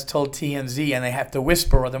Kanye West told TMZ, and they have to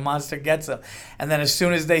whisper or the monster gets them. And then as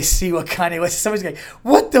soon as they see what Kanye West, somebody's going,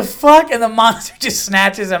 "What the fuck?" And the monster just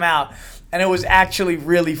snatches them out. And it was actually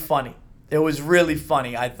really funny. It was really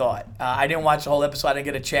funny, I thought. I didn't watch the whole episode. I didn't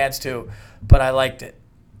get a chance to, but I liked it.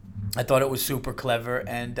 I thought it was super clever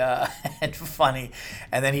and and funny.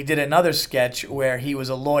 And then he did another sketch where he was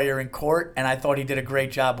a lawyer in court, and I thought he did a great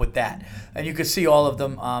job with that. And you could see all of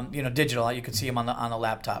them, digital. You could see him on the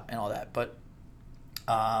laptop and all that. But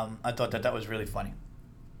I thought that was really funny.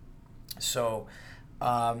 So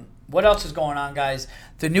what else is going on, guys?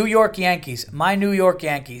 The New York Yankees, my New York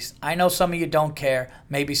Yankees. I know some of you don't care.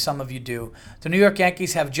 Maybe some of you do. The New York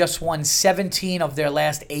Yankees have just won 17 of their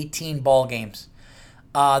last 18 ball games.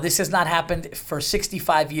 This has not happened for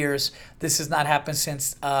 65 years. This has not happened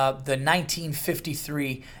since the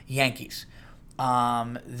 1953 Yankees.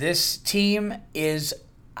 This team is,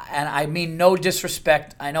 and I mean no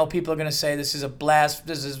disrespect, I know people are going to say this is a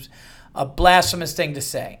blasphemous thing to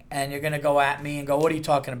say, and you're going to go at me and go, "What are you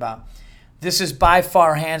talking about?" This is by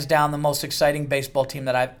far, hands down, the most exciting baseball team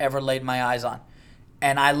that I've ever laid my eyes on.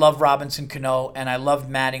 And I love Robinson Cano, and I love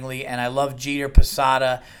Mattingly, and I love Jeter,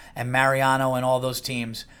 Posada, and Mariano, and all those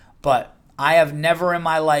teams. But I have never in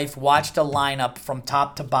my life watched a lineup from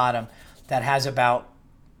top to bottom that has about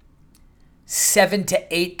 7 to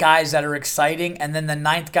 8 guys that are exciting, and then the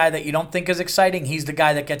 9th guy that you don't think is exciting, he's the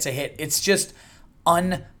guy that gets a hit. It's just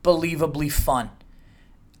unbelievably fun.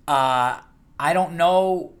 I don't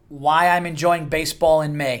know why I'm enjoying baseball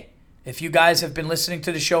in May. If you guys have been listening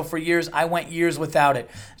to the show for years, I went years without it.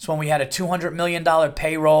 It's when we had a $200 million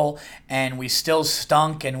payroll, and we still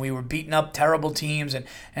stunk, and we were beating up terrible teams. And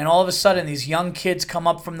all of a sudden, these young kids come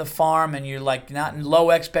up from the farm, and you're like not in low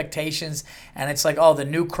expectations. And it's like, oh, the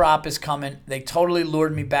new crop is coming. They totally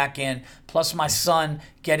lured me back in. Plus my son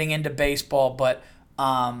getting into baseball. But,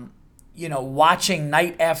 watching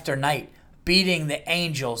night after night, beating the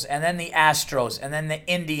Angels, and then the Astros, and then the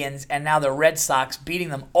Indians, and now the Red Sox, beating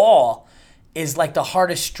them all is like the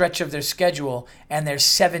hardest stretch of their schedule, and they're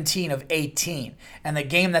 17 of 18. And the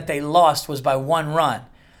game that they lost was by 1 run.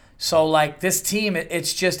 So, like, this team,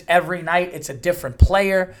 it's just every night it's a different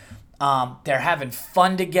player. They're having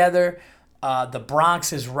fun together. The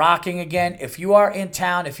Bronx is rocking again. If you are in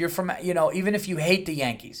town, if you're from, even if you hate the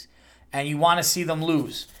Yankees and you want to see them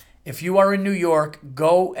lose, if you are in New York,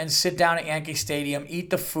 go and sit down at Yankee Stadium,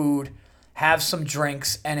 eat the food, have some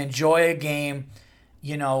drinks, and enjoy a game,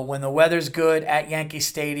 when the weather's good at Yankee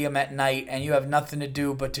Stadium at night and you have nothing to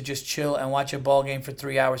do but to just chill and watch a ball game for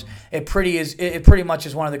 3 hours. It pretty much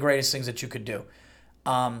is one of the greatest things that you could do.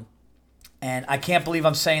 And I can't believe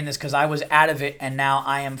I'm saying this because I was out of it and now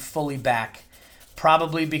I am fully back.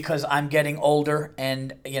 Probably because I'm getting older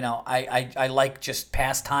and, I like just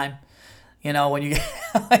pastime. When you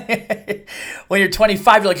when you're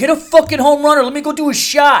 25, you're like, hit a fucking home run or let me go do a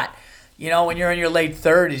shot. When you're in your late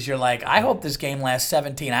 30s, you're like, I hope this game lasts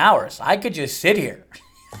 17 hours. I could just sit here.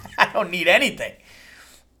 I don't need anything.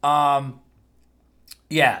 Yeah,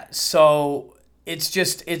 so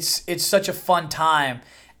it's such a fun time.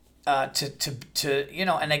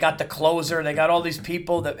 And they got the closer. They got all these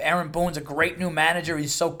people. That Aaron Boone's a great new manager.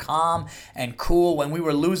 He's so calm and cool. When we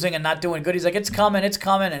were losing and not doing good, he's like, it's coming.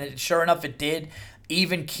 And sure enough, it did.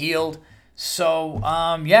 Even keeled. So,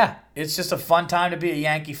 it's just a fun time to be a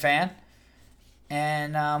Yankee fan.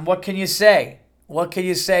 And what can you say? What can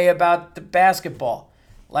you say about the basketball?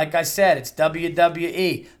 Like I said, it's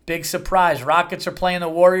WWE. Big surprise. Rockets are playing the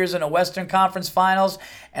Warriors in the Western Conference Finals,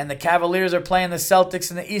 and the Cavaliers are playing the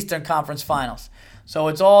Celtics in the Eastern Conference Finals. So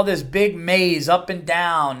it's all this big maze, up and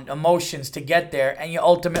down emotions to get there, and you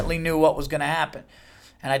ultimately knew what was going to happen.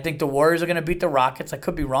 And I think the Warriors are going to beat the Rockets. I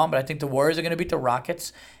could be wrong, but I think the Warriors are going to beat the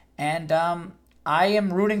Rockets. And I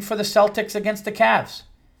am rooting for the Celtics against the Cavs.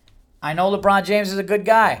 I know LeBron James is a good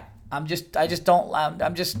guy. I don't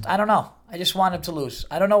know. I just want him to lose.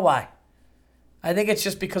 I don't know why. I think it's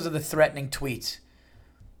just because of the threatening tweets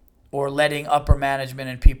or letting upper management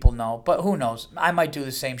and people know. But who knows? I might do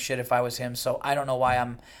the same shit if I was him. So I don't know why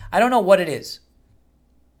I don't know what it is.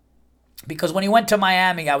 Because when he went to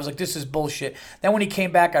Miami, I was like, this is bullshit. Then when he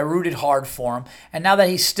came back, I rooted hard for him. And now that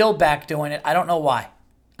he's still back doing it, I don't know why.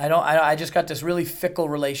 I just got this really fickle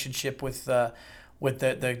relationship with them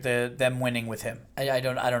winning with him. I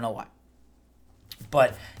don't know why.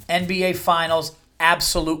 But NBA Finals,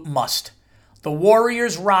 absolute must. The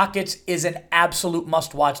Warriors-Rockets is an absolute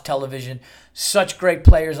must-watch television. Such great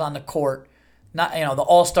players on the court. Not the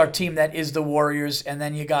all-star team that is the Warriors, and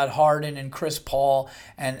then you got Harden and Chris Paul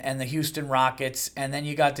and the Houston Rockets, and then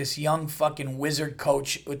you got this young fucking wizard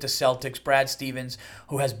coach with the Celtics, Brad Stevens,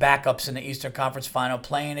 who has backups in the Eastern Conference Final,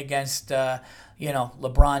 playing against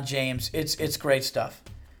LeBron James. It's great stuff.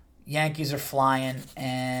 Yankees are flying,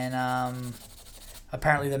 and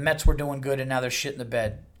apparently the Mets were doing good, and now they're shit in the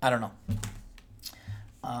bed. I don't know.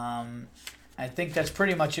 I think that's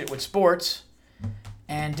pretty much it with sports.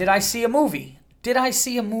 And did I see a movie?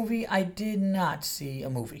 I did not see a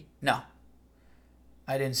movie. No.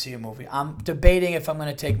 I didn't see a movie. I'm debating if I'm going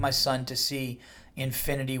to take my son to see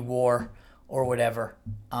Infinity War or whatever.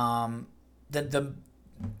 Having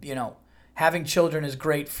children is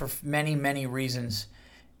great for many, many reasons.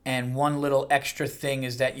 And one little extra thing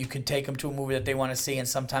is that you can take them to a movie that they want to see, and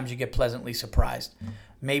sometimes you get pleasantly surprised.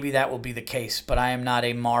 Maybe that will be the case, but I am not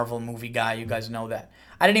a Marvel movie guy. You guys know that.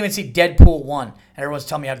 I didn't even see Deadpool 1, and everyone's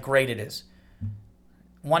telling me how great it is.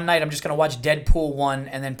 One night I'm just going to watch Deadpool 1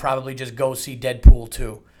 and then probably just go see Deadpool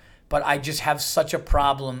 2. But I just have such a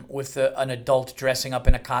problem with an adult dressing up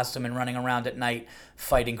in a costume and running around at night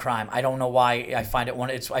fighting crime. I don't know why I find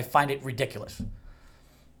I find it ridiculous.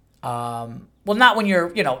 Well, not when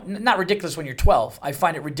you're, not ridiculous when you're 12. I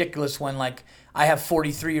find it ridiculous when, I have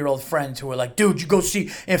 43-year-old friends who are like, dude, you go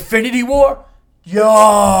see Infinity War?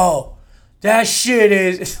 Yo, that shit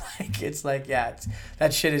is,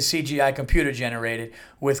 that shit is CGI computer generated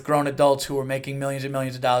with grown adults who are making millions and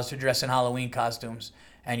millions of dollars to dress in Halloween costumes,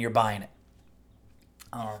 and you're buying it.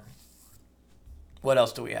 What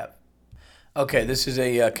else do we have? Okay, this is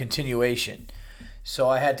a continuation. So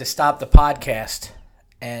I had to stop the podcast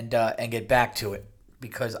and get back to it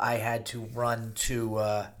because I had to run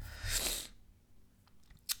to.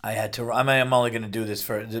 I'm only going to do this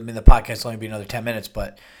the podcast will only be another 10 minutes,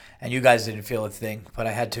 and you guys didn't feel a thing, but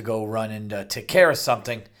I had to go run and take care of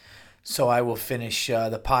something, so I will finish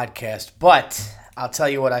the podcast. But I'll tell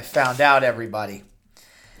you what I found out, everybody.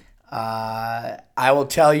 I will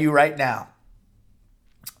tell you right now,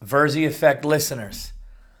 Verzi Effect listeners,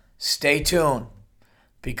 stay tuned,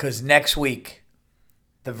 because next week,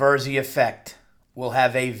 the Verzi Effect will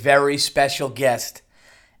have a very special guest,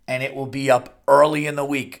 and it will be up early in the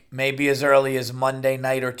week, maybe as early as Monday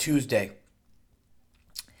night or Tuesday.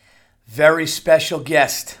 Very special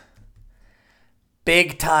guest.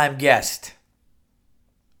 Big time guest.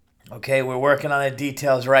 Okay, we're working on the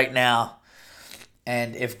details right now.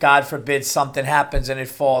 And if God forbid something happens and it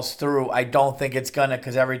falls through, I don't think it's gonna,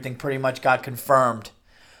 because everything pretty much got confirmed.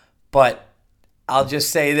 But I'll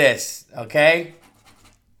just say this, okay?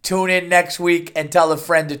 Tune in next week and tell a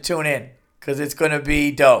friend to tune in. because it's going to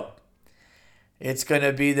be dope. It's going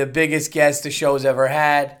to be the biggest guest the show's ever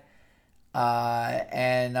had,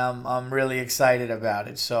 and I'm really excited about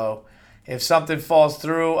it. So if something falls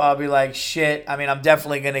through, I'll be like, shit. I mean, I'm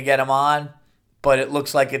definitely going to get him on, but it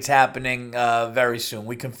looks like it's happening very soon.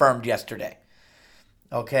 We confirmed yesterday.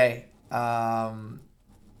 Okay? It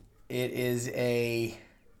is a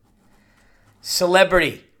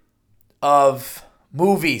celebrity of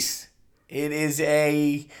movies. It is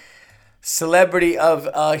a celebrity of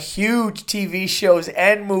huge TV shows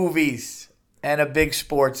and movies, and a big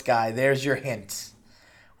sports guy. There's your hint.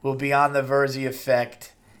 We'll be on the Verzi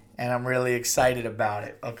Effect, and I'm really excited about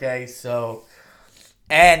it. Okay, so,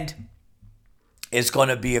 and it's going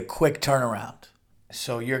to be a quick turnaround.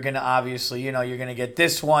 So you're going to obviously, you're going to get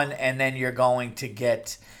this one, and then you're going to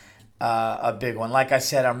get a big one. Like I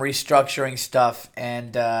said, I'm restructuring stuff,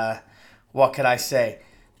 and what could I say?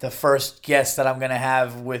 The first guest that I'm going to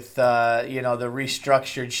have with, the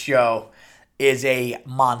restructured show is a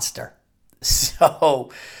monster. So,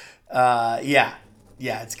 yeah,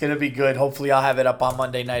 it's going to be good. Hopefully I'll have it up on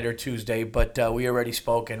Monday night or Tuesday, but we already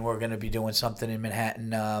spoke, and we're going to be doing something in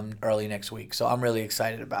Manhattan early next week. So I'm really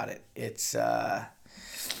excited about it. It's, I'll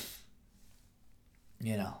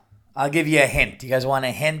give you a hint. You guys want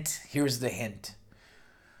a hint? Here's the hint.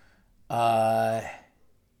 HBO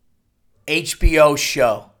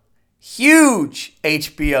show. Huge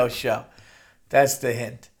HBO show. That's the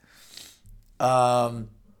hint.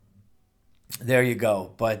 There you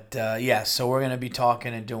go. But, so we're going to be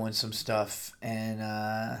talking and doing some stuff. And,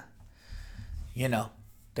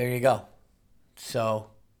 there you go. So,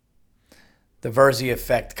 the Verzi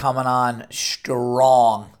Effect coming on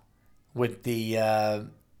strong with the,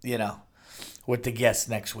 with the guests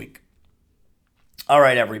next week. All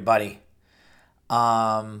right, everybody.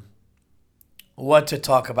 What to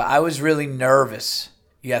talk about? I was really nervous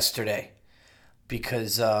yesterday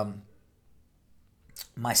because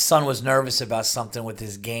my son was nervous about something with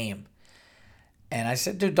his game. And I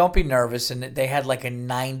said, dude, don't be nervous. And they had like a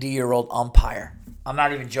 90-year-old umpire. I'm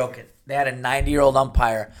not even joking. They had a 90-year-old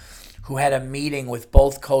umpire who had a meeting with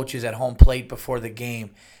both coaches at home plate before the game.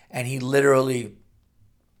 And he literally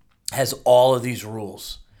has all of these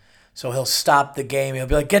rules. So he'll stop the game. He'll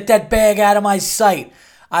be like, get that bag out of my sight.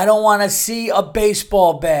 I don't want to see a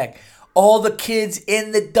baseball bag. All the kids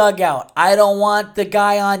in the dugout. I don't want the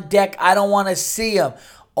guy on deck. I don't want to see him.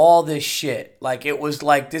 All this shit. Like, it was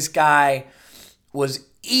like this guy was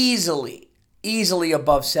easily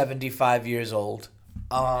above 75 years old.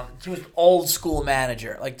 He was an old school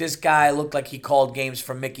manager. Like, this guy looked like he called games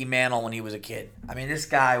for Mickey Mantle when he was a kid. I mean, this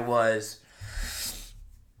guy was...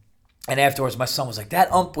 And afterwards, my son was like,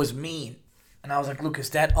 that ump was mean. And I was like, Lucas,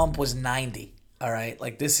 that ump was 90. All right?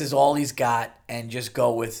 Like, this is all he's got, and just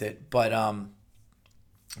go with it. But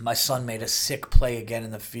my son made a sick play again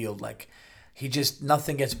in the field. Like,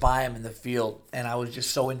 nothing gets by him in the field. And I was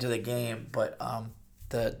just so into the game. But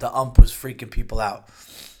the ump was freaking people out.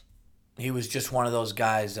 He was just one of those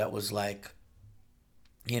guys that was like,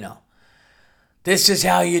 this is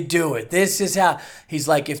how you do it. This is how. He's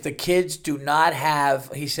like, if the kids do not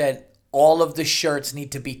have, he said, all of the shirts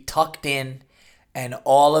need to be tucked in and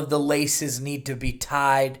all of the laces need to be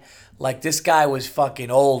tied. Like, this guy was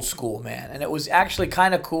fucking old school, man. And it was actually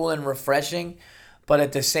kind of cool and refreshing. But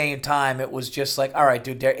at the same time, it was just like, all right,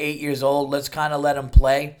 dude, they're 8 years old. Let's kind of let them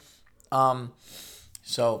play.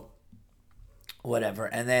 So, whatever.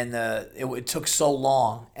 And then it took so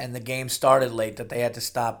long and the game started late that they had to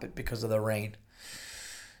stop it because of the rain.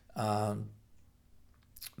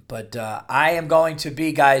 But I am going to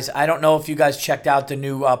be, guys, I don't know if you guys checked out the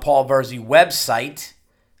new Paul Verzi website.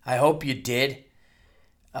 I hope you did.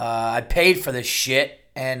 I paid for this shit,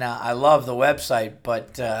 and I love the website,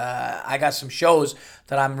 but I got some shows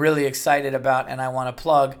that I'm really excited about and I want to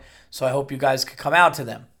plug, so I hope you guys could come out to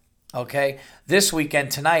them. Okay? This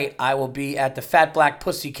weekend, tonight, I will be at the Fat Black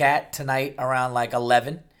Pussycat tonight around like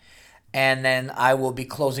 11. And then I will be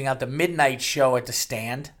closing out the midnight show at the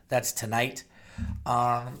Stand. That's tonight.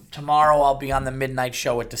 Tomorrow I'll be on the midnight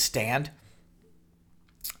show at the Stand.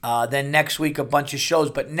 Then next week a bunch of shows.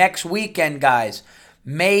 But next weekend, guys,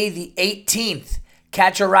 May the 18th,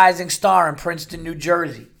 Catch a Rising Star in Princeton, New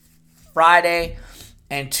Jersey. Friday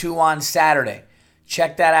and 2 on Saturday.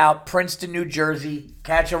 Check that out. Princeton, New Jersey.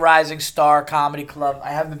 Catch a Rising Star Comedy Club.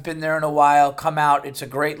 I haven't been there in a while. Come out. It's a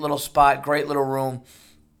great little spot. Great little room.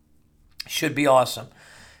 Should be awesome.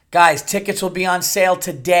 Guys, tickets will be on sale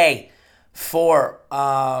today for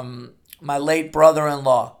my late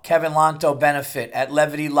brother-in-law, Kevin Lonto benefit at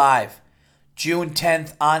Levity Live, June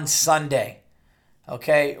 10th on Sunday.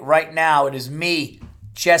 Okay, right now it is me,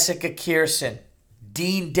 Jessica Kierson,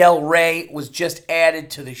 Dean Del Rey was just added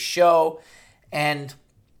to the show, and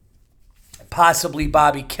possibly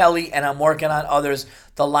Bobby Kelly, and I'm working on others.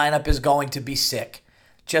 The lineup is going to be sick.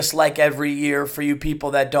 Just like every year, for you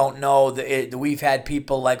people that don't know, we've had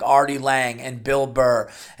people like Artie Lang and Bill Burr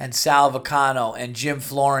and Sal Vicano and Jim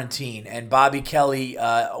Florentine, and Bobby Kelly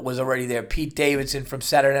was already there. Pete Davidson from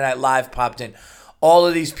Saturday Night Live popped in. All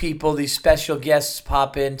of these people, these special guests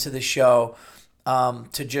pop into the show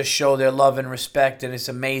to just show their love and respect, and it's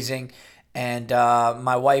amazing. And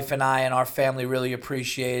my wife and I and our family really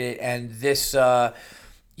appreciate it. And this,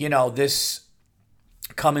 this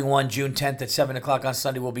coming one, June 10th at 7 o'clock on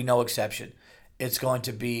Sunday will be no exception. It's going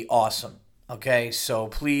to be awesome. Okay, so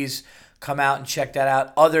please come out and check that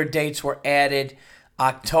out. Other dates were added.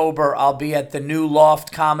 October, I'll be at the New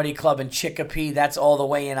Loft Comedy Club in Chicopee. That's all the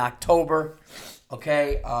way in October.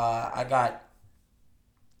 Okay, I got,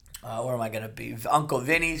 where am I going to be? Uncle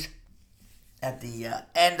Vinny's at the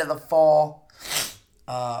end of the fall.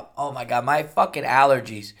 Oh my God, my fucking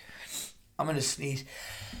allergies. I'm going to sneeze.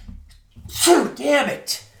 Damn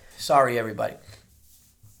it. Sorry, everybody.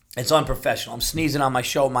 It's unprofessional. I'm sneezing on my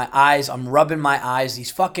show. My eyes, I'm rubbing my eyes.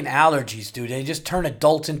 These fucking allergies, dude, they just turn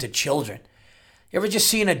adults into children. You ever just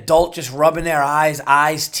see an adult just rubbing their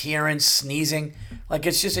eyes tearing, sneezing? Like,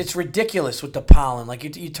 it's ridiculous with the pollen.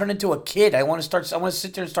 Like, you turn into a kid. I want to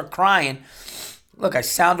sit there and start crying. Look, I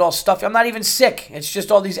sound all stuffy. I'm not even sick. It's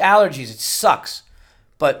just all these allergies. It sucks.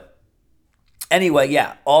 But anyway,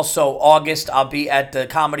 yeah. Also, August, I'll be at the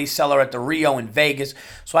Comedy Cellar at the Rio in Vegas.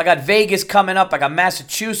 So I got Vegas coming up. I got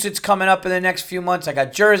Massachusetts coming up in the next few months. I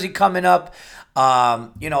got Jersey coming up.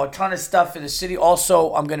 A ton of stuff in the city.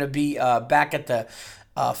 Also, I'm going to be back at the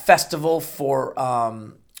festival for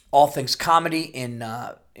All Things Comedy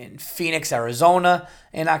in Phoenix, Arizona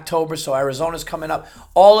in October. So Arizona's coming up.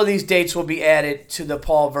 All of these dates will be added to the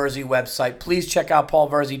Paul Verzi website. Please check out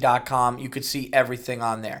paulverzi.com. You could see everything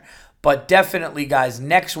on there. But definitely, guys,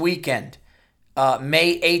 next weekend,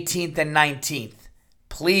 May 18th and 19th,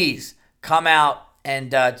 please come out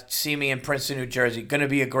and see me in Princeton, New Jersey. Going to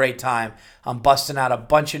be a great time. I'm busting out a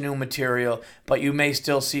bunch of new material, but you may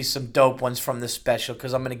still see some dope ones from the special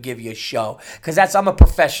because I'm going to give you a show. Because I'm a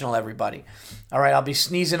professional, everybody. All right, I'll be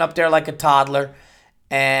sneezing up there like a toddler.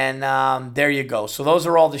 And there you go. So those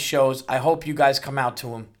are all the shows. I hope you guys come out to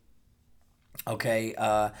them. Okay.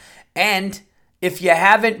 And if you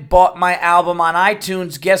haven't bought my album on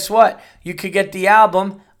iTunes, guess what? You could get the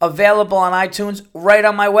album available on iTunes right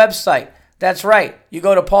on my website. That's right. You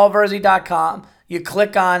go to paulverzi.com. You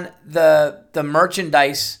click on the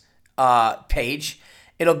merchandise page.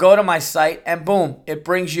 It'll go to my site, and boom, it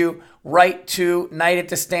brings you right to Night at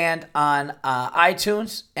the Stand on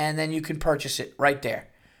iTunes, and then you can purchase it right there.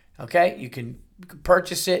 Okay? You can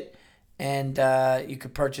purchase it, and you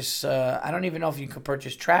could purchase, I don't even know if you can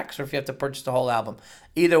purchase tracks or if you have to purchase the whole album.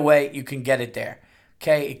 Either way, you can get it there.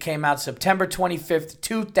 Okay? It came out September 25th,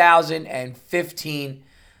 2015.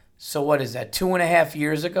 So what is that, 2.5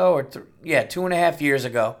 years ago? 2.5 years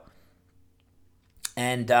ago.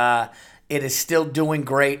 And it is still doing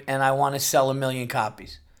great, and I want to sell 1 million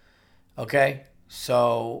copies. Okay?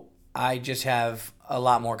 So I just have a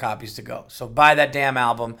lot more copies to go. So buy that damn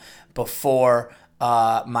album before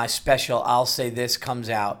my special, I'll Say This,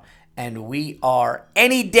 comes out. And we are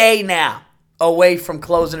any day now away from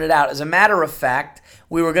closing it out. As a matter of fact,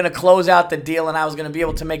 we were going to close out the deal, and I was going to be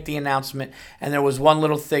able to make the announcement, and there was one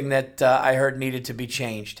little thing that I heard needed to be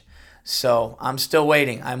changed. So I'm still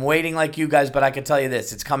waiting. I'm waiting like you guys, but I can tell you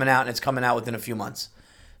this. It's coming out, and it's coming out within a few months.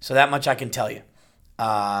 So that much I can tell you.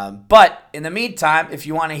 But in the meantime, if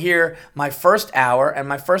you want to hear my first hour and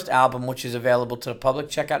my first album, which is available to the public,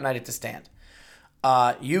 check out Night at the Stand.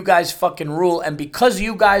 You guys fucking rule, and because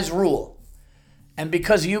you guys rule, and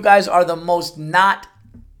because you guys are the most not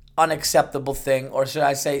unacceptable thing, or should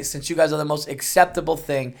I say, since you guys are the most acceptable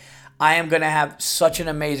thing, I am going to have such an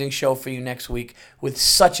amazing show for you next week with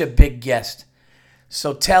such a big guest.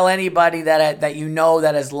 So tell anybody that you know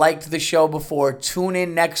that has liked the show before, tune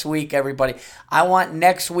in next week, everybody. I want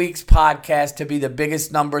next week's podcast to be the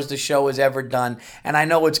biggest numbers the show has ever done, and I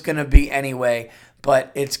know it's going to be anyway,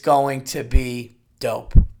 but it's going to be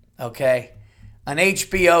dope, okay? An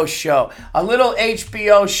HBO show. A little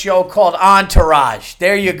HBO show called Entourage.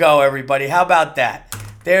 There you go, everybody. How about that?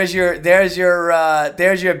 There's your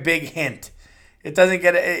big hint. It doesn't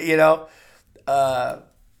get a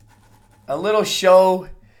little show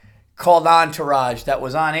called Entourage that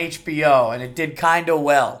was on HBO, and it did kind of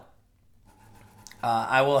well.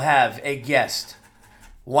 I will have a guest,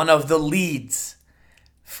 one of the leads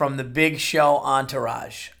from the big show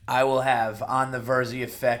Entourage. I will have on the Verzi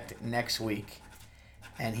Effect next week.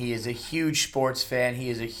 and he is a huge sports fan. He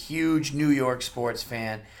is a huge New York sports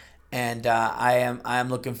fan, and I am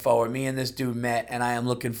looking forward. Me and this dude met, and I am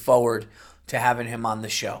looking forward to having him on the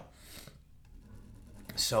show.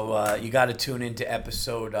 So you got to tune into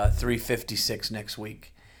episode 356 next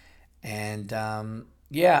week. And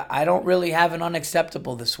yeah, I don't really have an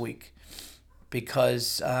unacceptable this week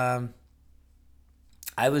because I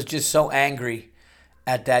was just so angry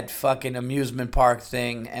at that fucking amusement park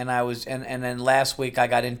thing, and then last week I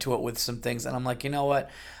got into it with some things, and I'm like, you know what?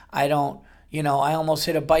 I almost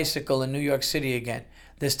hit a bicycle in New York City again.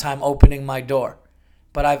 This time opening my door,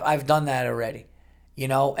 but I've done that already.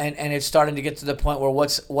 And it's starting to get to the point where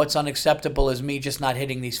what's unacceptable is me just not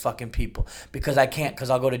hitting these fucking people because I can't, because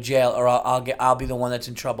I'll go to jail or I'll be the one that's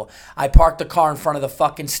in trouble. I parked the car in front of the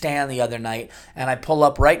fucking stand the other night, and I pull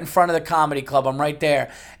up right in front of the comedy club. I'm right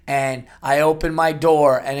there, and I open my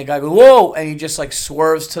door, and the guy goes, whoa, and he just like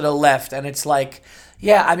swerves to the left, and it's like,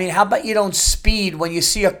 yeah, I mean, how about you don't speed when you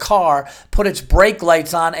see a car, put its brake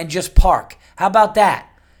lights on, and just park? How about that?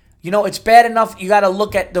 It's bad enough you got to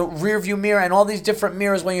look at the rearview mirror and all these different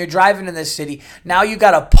mirrors when you're driving in this city. Now you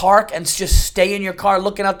got to park and just stay in your car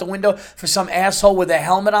looking out the window for some asshole with a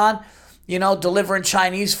helmet on, delivering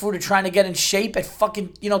Chinese food or trying to get in shape at fucking,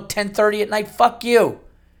 10:30 at night. Fuck you.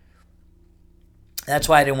 That's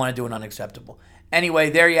why I didn't want to do an unacceptable.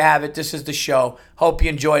 Anyway, there you have it. This is the show. Hope you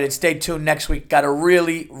enjoyed it. Stay tuned next week. Got a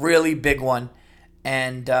really, really big one.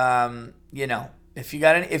 And, if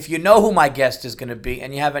you know who my guest is going to be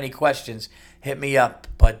and you have any questions, hit me up.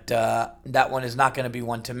 But that one is not going to be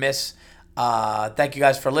one to miss. Thank you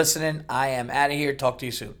guys for listening. I am out of here. Talk to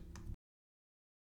you soon.